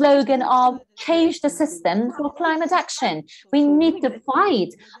the slogan of change the system for climate action. We need to fight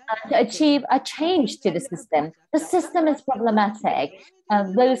to achieve a change to the system. The system is problematic.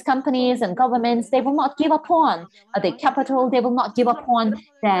 Those companies and governments, they will not give up on the capital. They will not give up on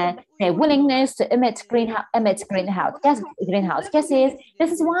their willingness to emit greenhouse gases.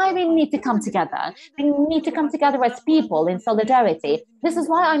 This is why we need to come together. We need to come together as people in solidarity. This is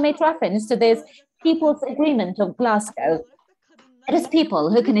why I made reference to this People's Agreement of Glasgow. It is people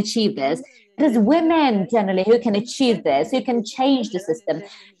who can achieve this. It is women generally who can achieve this, who can change the system.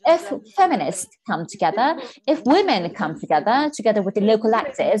 If feminists come together, if women come together with the local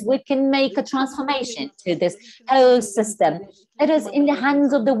actors, we can make a transformation to this whole system. It is in the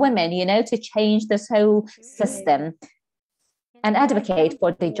hands of the women, to change this whole system and advocate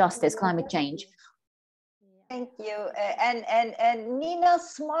for the justice, climate change. Thank you. And Nina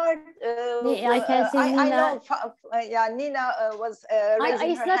Smart, I can see Nina. I know, Nina was raising her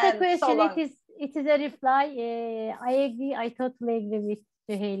hand. It's not a question, so long. it is a reply. I agree, I totally agree with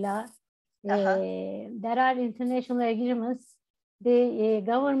Süheyla. There are international agreements. The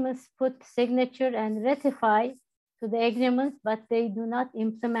governments put signature and ratify to the agreements, but they do not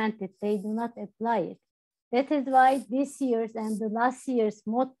implement it. They do not apply it. That is why this year's and the last year's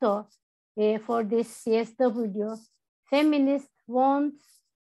motto for this CSW, feminists want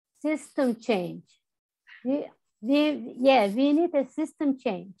system change. We need a system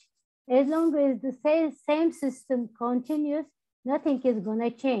change. As long as the same system continues, nothing is going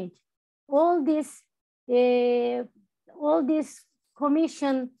to change. All these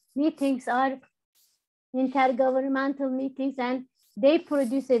commission meetings are intergovernmental meetings, and they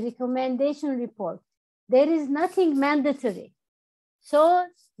produce a recommendation report. There is nothing mandatory. So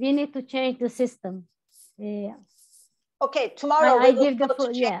we need to change the system. Okay, tomorrow we will go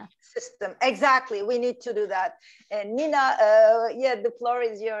to change the system. Exactly, we need to do that. And Nina, the floor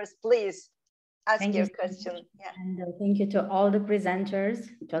is yours. Please ask your question. And thank you to all the presenters.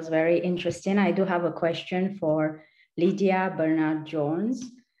 It was very interesting. I do have a question for Lydia, Barnard Jones.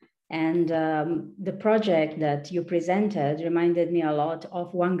 And the project that you presented reminded me a lot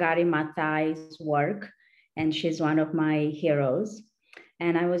of Wangari Maathai's work, and she's one of my heroes.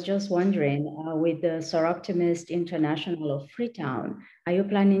 And I was just wondering, with the Soroptimist International of Freetown, are you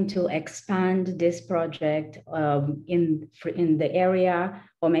planning to expand this project in the area,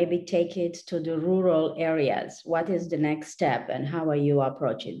 or maybe take it to the rural areas? What is the next step, and how are you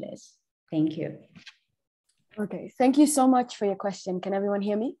approaching this? Thank you. Okay, thank you so much for your question. Can everyone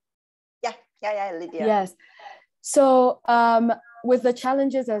hear me? Yeah, Lydia. Yes. So with the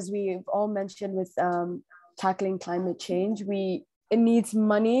challenges, as we've all mentioned, with tackling climate change, it needs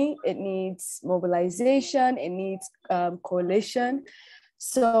money, it needs mobilization, it needs coalition.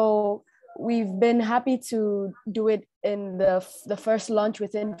 So we've been happy to do it in the first launch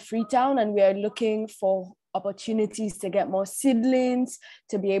within Freetown, and we are looking for opportunities to get more seedlings,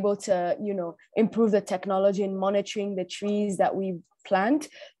 to be able to, you know, improve the technology in monitoring the trees that we plant,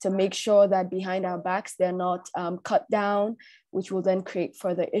 to make sure that behind our backs they're not cut down, which will then create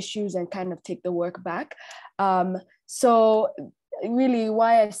further issues and kind of take the work back. So really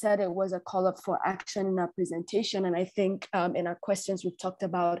why I said it was a call up for action in our presentation. And I think in our questions, we've talked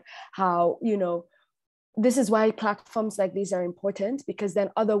about how, you know, this is why platforms like these are important, because then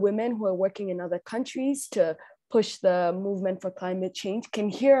other women who are working in other countries to push the movement for climate change can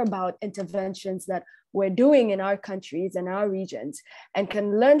hear about interventions that we're doing in our countries and our regions, and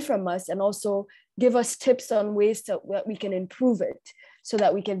can learn from us and also give us tips on ways that we can improve it, so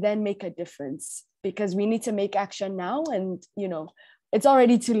that we can then make a difference, because we need to make action now, and you know, it's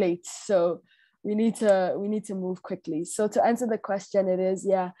already too late. So we need to move quickly. So to answer the question, it is,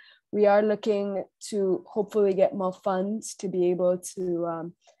 yeah, we are looking to hopefully get more funds to be able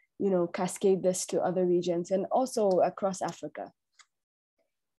to, you know, cascade this to other regions and also across Africa.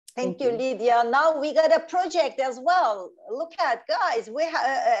 Thank you, Lydia. Now we got a project as well. Look at, guys, we have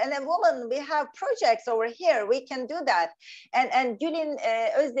and a woman, we have projects over here. We can do that. And Gulin,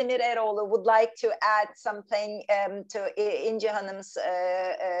 Ozdemir Eroglu would like to add something to İnci Hanım's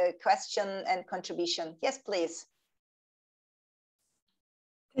question and contribution. Yes, please.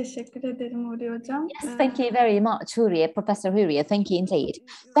 Teşekkür ederim Huriye Hocam. Yes, thank you very much, Huriye, Professor Huriye. Thank you indeed.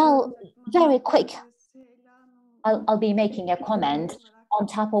 Well, very quick, I'll be making a comment on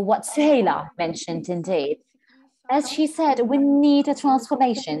top of what Süheyla mentioned indeed. As she said, we need a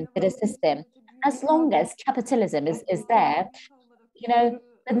transformation to the system. As long as capitalism is there, you know,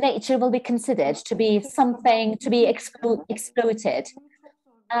 the nature will be considered to be something to be exploited.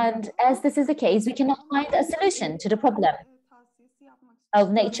 And as this is the case, we cannot find a solution to the problem of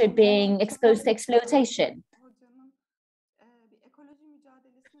nature being exposed to exploitation.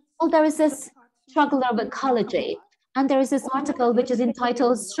 Well, there is this struggle of ecology, and there is this article which is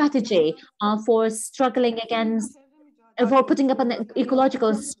entitled Strategy for Struggling Against, for Putting Up an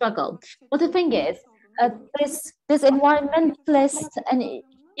Ecological Struggle. Well, the thing is, this environmentalist and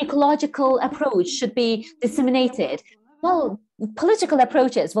ecological approach should be disseminated. Well, political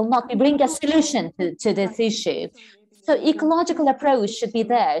approaches will not bring a solution to this issue. So ecological approach should be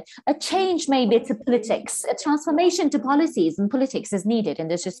there. A change maybe to politics, a transformation to policies and politics is needed in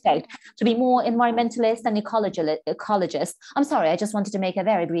this respect, to be more environmentalist and ecologist. I'm sorry, I just wanted to make a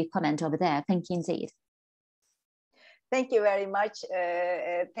very brief comment over there. Thank you indeed. Thank you very much.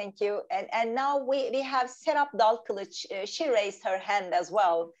 Thank you. And now we have Serap Dalkılıç. She raised her hand as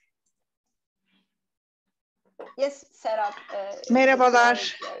well. Yes, Serap.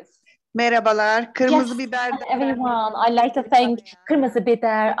 Merhabalar. Merhabalar. Kırmızı Yes, Biber. Everyone, I'd like to thank Kirmizi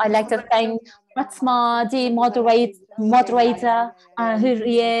Biber. I'd like to thank Fatma, the moderator,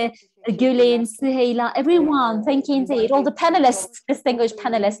 Huriye, Gulin, Süheyla, everyone. Thank you indeed. All the panelists, distinguished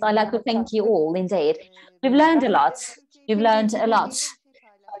panelists, I'd like to thank you all indeed. We've learned a lot. We've learned a lot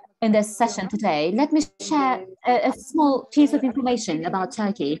in this session today. Let me share a small piece of information about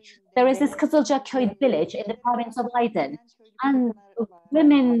Turkey. There is this Kızılcaköy village in the province of Aydın, and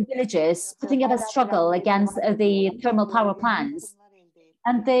women villagers putting up a struggle against the thermal power plants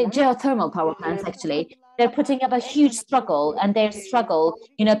and the geothermal power plants. Actually, they're putting up a huge struggle, and their struggle,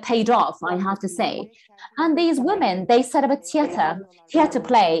 you know, paid off, I have to say. And these women, they set up a theater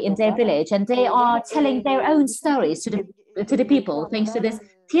play in their village, and they are telling their own stories to the people thanks to this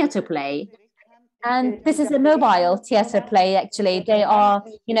theater play. And this is a mobile theater play. Actually, they are,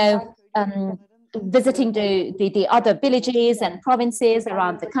 you know, visiting the other villages and provinces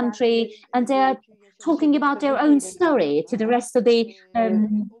around the country, and they are talking about their own story to the rest of the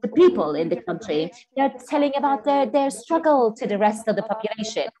people in the country. They're telling about their struggle to the rest of the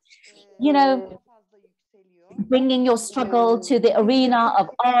population. You know, bringing your struggle to the arena of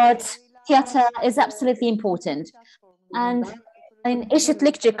art, theater is absolutely important. And in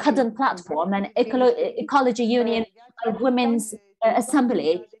Eşitlikçi Kadın Platform and Ecology Union Women's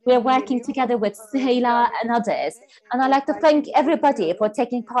Assembly, we are working together with Süheyla and others. And I'd like to thank everybody for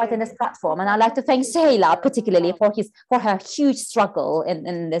taking part in this platform. And I'd like to thank Süheyla particularly for her huge struggle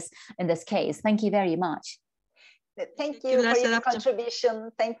in this case. Thank you very much. Thank you for your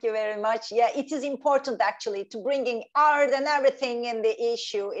contribution. Thank you very much. Yeah, it is important actually to bringing art and everything in the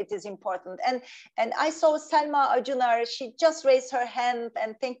issue. It is important. And I saw Selma Acunar. She just raised her hand.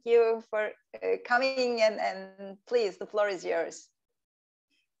 And thank you for coming. And please, the floor is yours.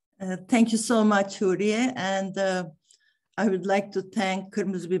 Thank you so much, Huriye. And I would like to thank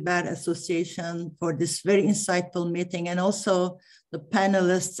Kırmızı Biber Association for this very insightful meeting, and also the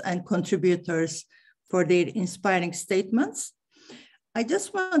panelists and contributors for their inspiring statements. I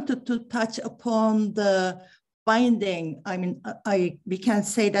just wanted to touch upon the binding. I mean, we can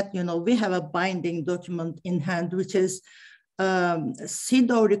say that, you know, we have a binding document in hand, which is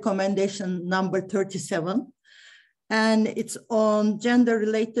CSW recommendation number 37. And it's on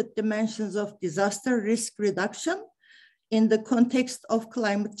gender-related dimensions of disaster risk reduction in the context of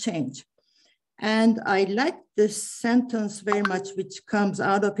climate change. And I like this sentence very much, which comes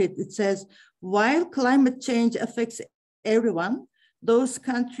out of it. It says, while climate change affects everyone, those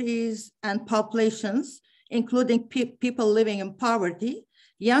countries and populations, including people living in poverty,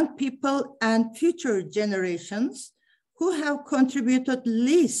 young people and future generations who have contributed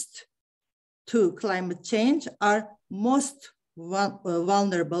least to climate change are most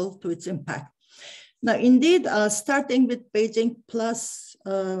vulnerable to its impact. Now, indeed, starting with Beijing Plus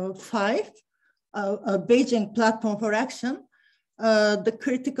 5, Beijing Platform for Action, the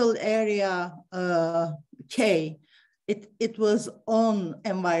critical area K, it was on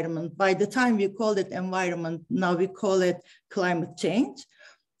environment. By the time we called it environment, now we call it climate change.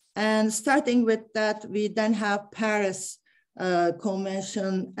 And starting with that, we then have Paris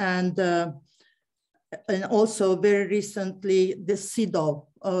Convention and also very recently the CSW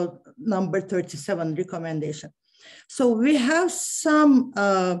number 37 recommendation. So we have some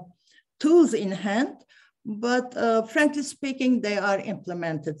tools in hand, but frankly speaking, they are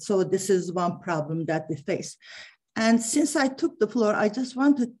implemented. So this is one problem that we face. And since I took the floor, I just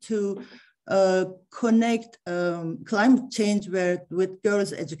wanted to connect climate change with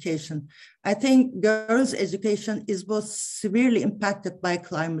girls' education. I think girls' education is both severely impacted by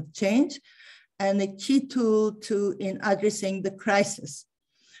climate change and a key tool in addressing the crisis.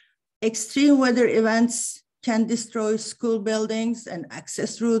 Extreme weather events can destroy school buildings and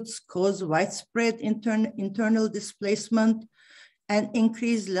access routes, cause widespread internal displacement, and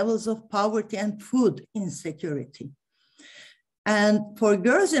increase levels of poverty and food insecurity. And for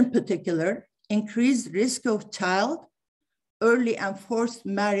girls in particular, increased risk of child, early and forced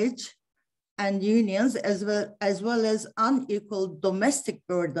marriage and unions, as well as unequal domestic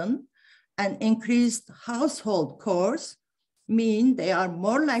burden and increased household chores mean they are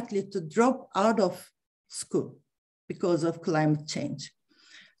more likely to drop out of school because of climate change.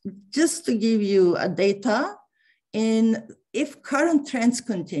 Just to give you a data, if current trends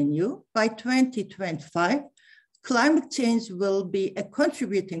continue, by 2025, climate change will be a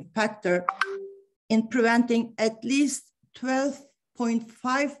contributing factor in preventing at least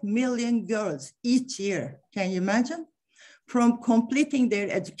 12.5 million girls each year, can you imagine, from completing their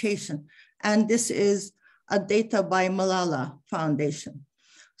education. And this is a data by Malala Foundation.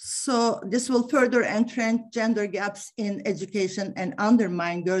 So this will further entrench gender gaps in education and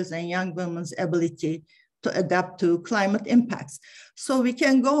undermine girls and young women's ability to adapt to climate impacts. So we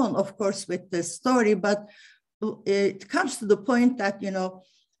can go on, of course, with this story, but it comes to the point that, you know,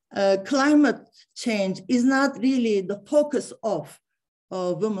 climate change is not really the focus of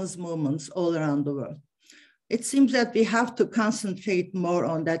women's movements all around the world. It seems that we have to concentrate more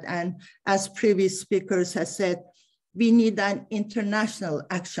on that. And as previous speakers have said, we need an international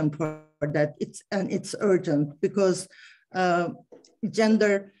action for that. It's urgent because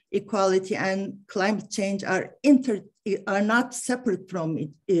gender equality and climate change are not separate from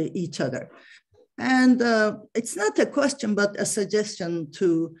each other. And it's not a question, but a suggestion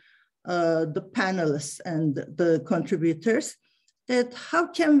to the panelists and the contributors that how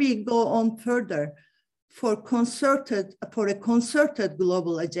can we go on further for a concerted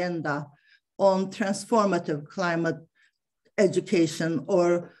global agenda on transformative climate education,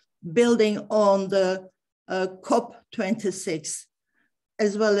 or building on the COP26,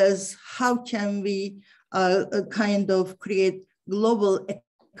 as well as how can we kind of create global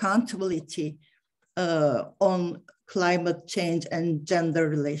accountability on climate change and gender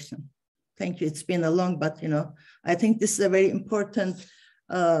relation. Thank you. It's been a long, but, you know, I think this is a very important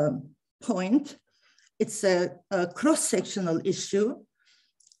point. It's a cross-sectional issue,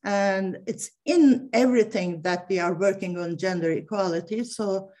 and it's in everything that we are working on gender equality.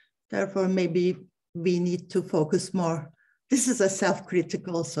 So therefore, maybe we need to focus more. This is a self-critic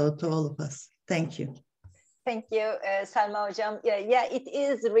also to all of us. Thank you. Thank you, Selma Hocam. Yeah, it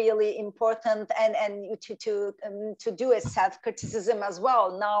is really important, and to do a self-criticism as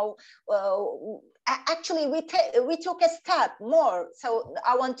well. Now, actually, we took a step more. So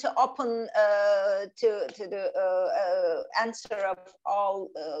I want to open to the answer of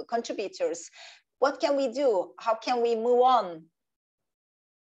all contributors. What can we do? How can we move on?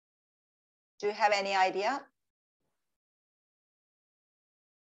 Do you have any idea?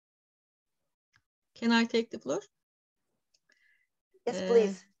 Can I take the floor? Yes,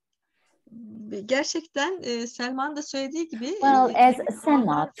 please. Gerçekten Selman da söylediği gibi. Well, as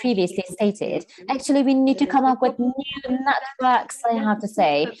Selma previously stated, actually we need to come up with new networks, I have to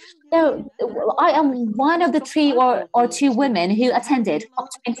say. So I am one of the 3 or 2 women who attended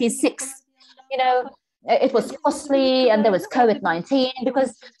COP26. You know, it was costly and there was COVID-19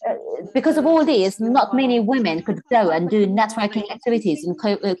 because of all these, not many women could go and do networking activities in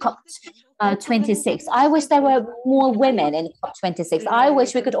COP26. I wish there were more women in COP26. I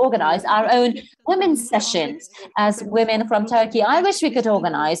wish we could organize our own women's sessions as women from Turkey. I wish we could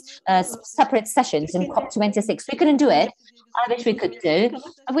organize separate sessions in COP26. We couldn't do it. I wish we could do.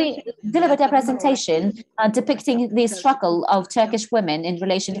 We delivered a presentation depicting the struggle of Turkish women in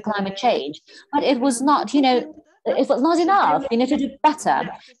relation to climate change, but it was not, you know, it was not enough. We need to do better.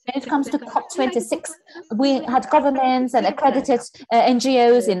 When it comes to COP26, we had governments and accredited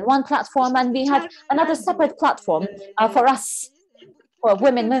NGOs in one platform, and we had another separate platform for us, for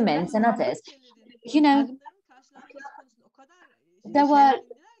women movements and others. You know, there were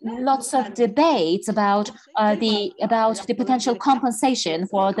lots of debates about the potential compensation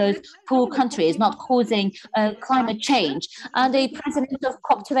for those poor countries not causing climate change. And the president of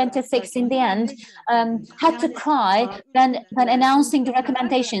COP26 in the end had to cry when announcing the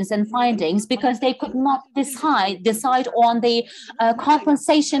recommendations and findings, because they could not decide on the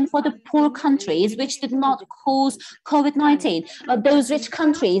compensation for the poor countries which did not cause COVID-19. Those rich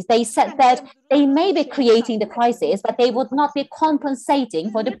countries, they said that they may be creating the crisis, but they would not be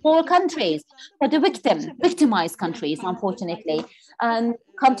compensating for the poor countries, for the victimized countries, unfortunately. And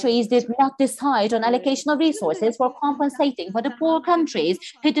countries did not decide on allocation of resources for compensating for the poor countries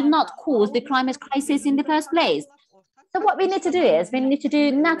who did not cause the climate crisis in the first place. So what we need to do is we need to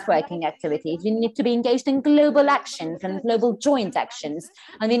do networking activities. We need to be engaged in global actions and global joint actions.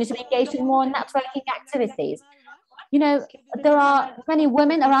 And we need to be engaged in more networking activities. You know, there are many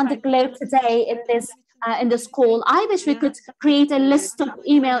women around the globe today in this call. I wish we could create a list of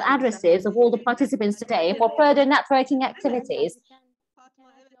email addresses of all the participants today for further networking activities.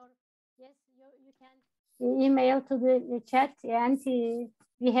 Yes, you can email to the chat, and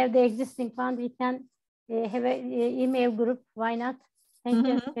we have the existing fund. We can have an email group. Why not? Thank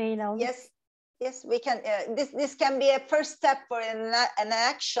you, Süheyla. Yes. Yes, we can. This can be a first step for an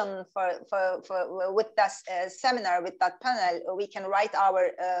action with that seminar, with that panel. We can write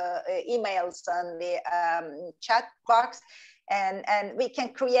our emails on the chat box, and we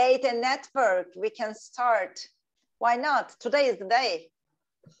can create a network. We can start. Why not? Today is the day.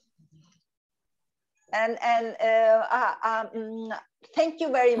 And thank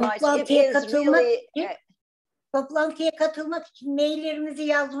you very much. It is really. Toplantıya katılmak için maillerimizi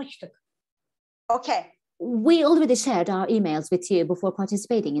yazmıştık. Okay. We already shared our emails with you before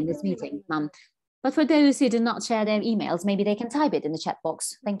participating in this meeting, Mum. But for those who did not share their emails, maybe they can type it in the chat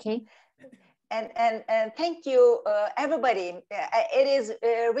box. Thank you. And thank you, everybody. It is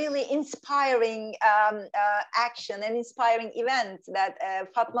really inspiring action and inspiring event that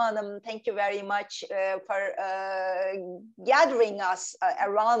Fatma, thank you very much for gathering us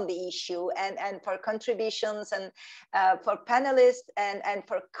around the issue and for contributions and for panelists and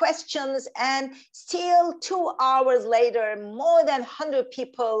for questions. And still 2 hours later, more than 100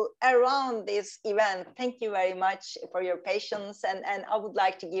 people around this event. Thank you very much for your patience. And I would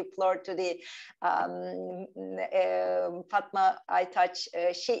like to give floor to the Fatma Aytac.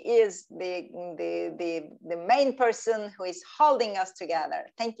 She is the main person who is holding us together.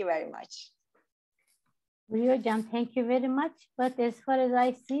 Thank you very much. Hocam, thank you very much. But as far as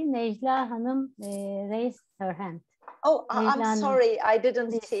I see, Necla Hanım raised her hand. Oh, I'm sorry, I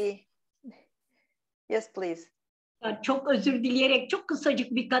didn't see. Yes, please. Çok özür dileyerek çok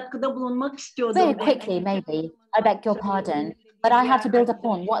kısacık bir katkıda bulunmak istiyordum. Very quickly, maybe. I beg your pardon. But I have to build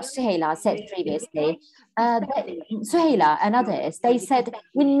upon what Süheyla said previously. Süheyla and others, they said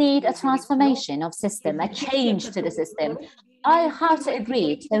we need a transformation of system, a change to the system. I have to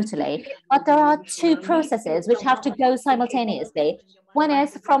agree totally, but there are 2 processes which have to go simultaneously. One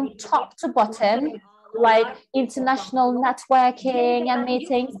is from top to bottom, like international networking and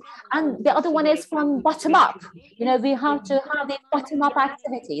meetings, and the other one is from bottom up. You know, we have to have the bottom up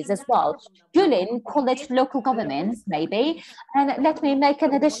activities as well. Gulin called it local governments, maybe, and let me make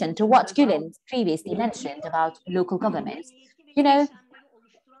an addition to what Gulin previously mentioned about local governments. You know,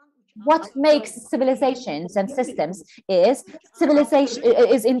 what makes civilizations and systems is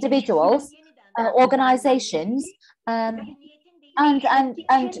individuals, organizations, and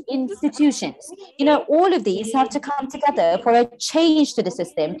and institutions. You know, all of these have to come together for a change to the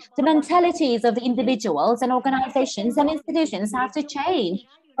system. The mentalities of the individuals and organizations and institutions have to change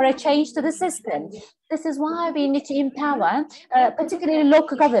for a change to the system. This is why we need to empower particularly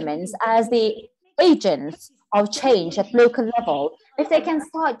local governments as the agents of change at local level. If they can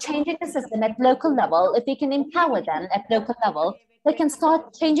start changing the system at local level, if we can empower them at local level, they can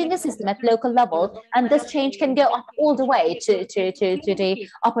start changing the system at local level, and this change can go up all the way to the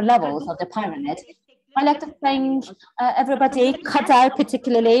upper levels of the pyramid. I'd like to thank everybody, Qatar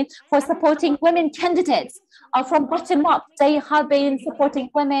particularly, for supporting women candidates. From bottom up, they have been supporting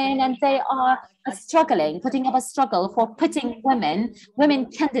women, and they are struggling, putting up a struggle for putting women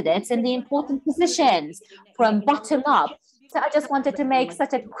candidates in the important positions from bottom up. So I just wanted to make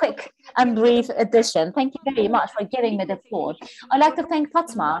such a quick and brief addition. Thank you very much for giving me the floor. I'd like to thank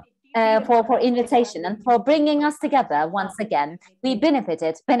Fatma for invitation and for bringing us together once again. We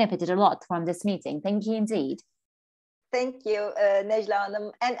benefited a lot from this meeting. Thank you indeed. Thank you, Necla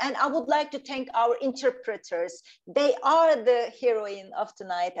Hanım. And I would like to thank our interpreters. They are the heroine of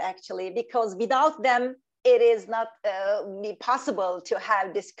tonight, actually, because without them, it is not be possible to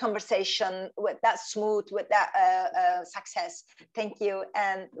have this conversation with that smooth, with that success. Thank you.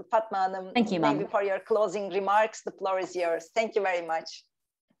 And Fatma Hanım, thank you, maybe for your closing remarks, the floor is yours. Thank you very much.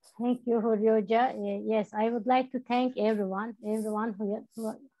 Thank you, Huriye. Yes, I would like to thank everyone who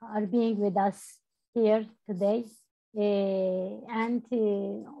are being with us here today. And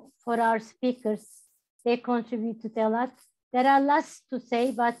for our speakers, they contribute to a lot. There are lots to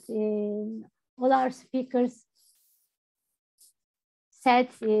say, but all our speakers said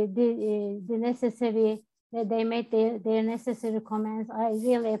the necessary, they made their necessary comments. I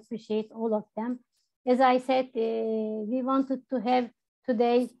really appreciate all of them. As I said, we wanted to have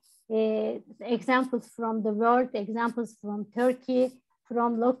today examples from the world, examples from Turkey,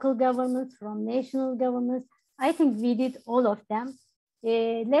 from local governments, from national governments. I think we did all of them.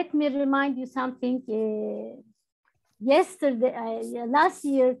 Let me remind you something. Last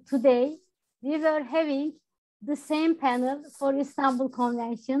year, today, we were having the same panel for Istanbul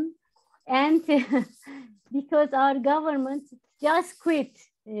Convention, and because our government just quit,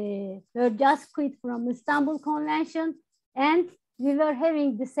 from Istanbul Convention, and we were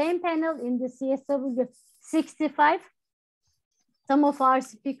having the same panel in the CSW65. Some of our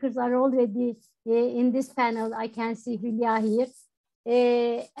speakers are already in this panel. I can see Huriye here.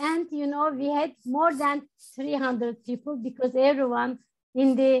 And, you know, we had more than 300 people because everyone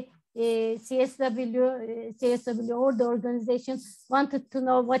in the CSW or the organization wanted to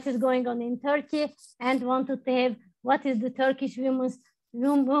know what is going on in Turkey and wanted to have what is the Turkish women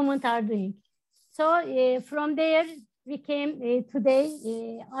are doing. So from there, we came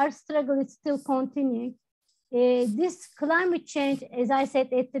today. Our struggle is still continuing. This climate change, as I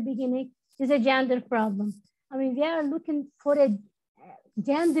said at the beginning, is a gender problem. I mean, we are looking for a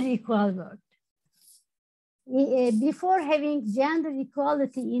gender equal world. Before having gender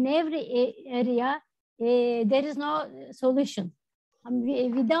equality in every area, there is no solution. I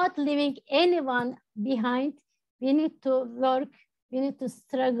mean, without leaving anyone behind, we need to work, we need to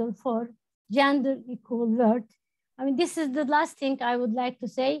struggle for gender equal world. I mean, this is the last thing I would like to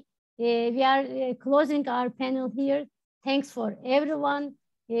say. We are closing our panel here. Thanks for everyone.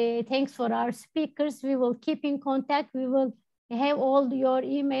 Thanks for our speakers. We will keep in contact. We will have all your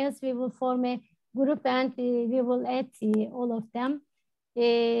emails. We will form a group and we will add all of them.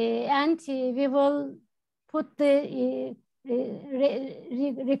 And we will put the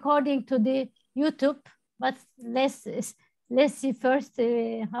recording to the YouTube, but let's see first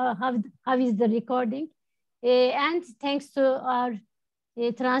how is the recording. And thanks to our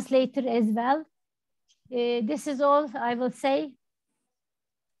translator as well. This is all I will say.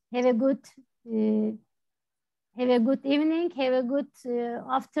 Have a good evening, have a good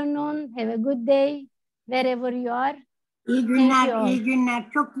afternoon, have a good day, wherever you are. İyi günler, iyi günler.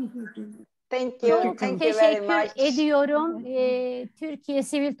 Çok teşekkür ederim. Thank you. Çok Thank you very much. ediyorum. Türkiye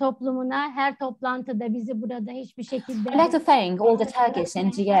sivil toplumuna her toplantıda bizi burada hiçbir şekilde... I'd like to thank all the Turkish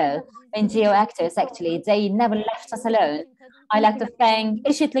NGO actors actually. They never left us alone. I'd like to thank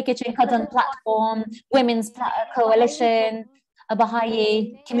Eşitlik için Kadın Platform, Women's Coalition, a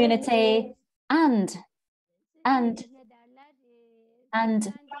Baha'i community, and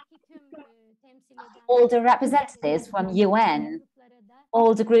all the representatives from UN,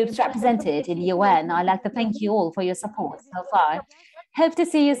 all the groups represented in UN. I'd like to thank you all for your support so far. Hope to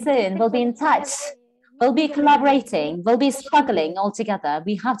see you soon. We'll be in touch. We'll be collaborating. We'll be struggling all together.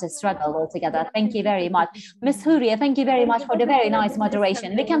 We have to struggle all together. Thank you very much. Ms. Huriye, thank you very much for the very nice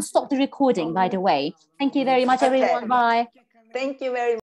moderation. We can stop the recording, by the way. Thank you very much, everyone. Bye. Thank you very much.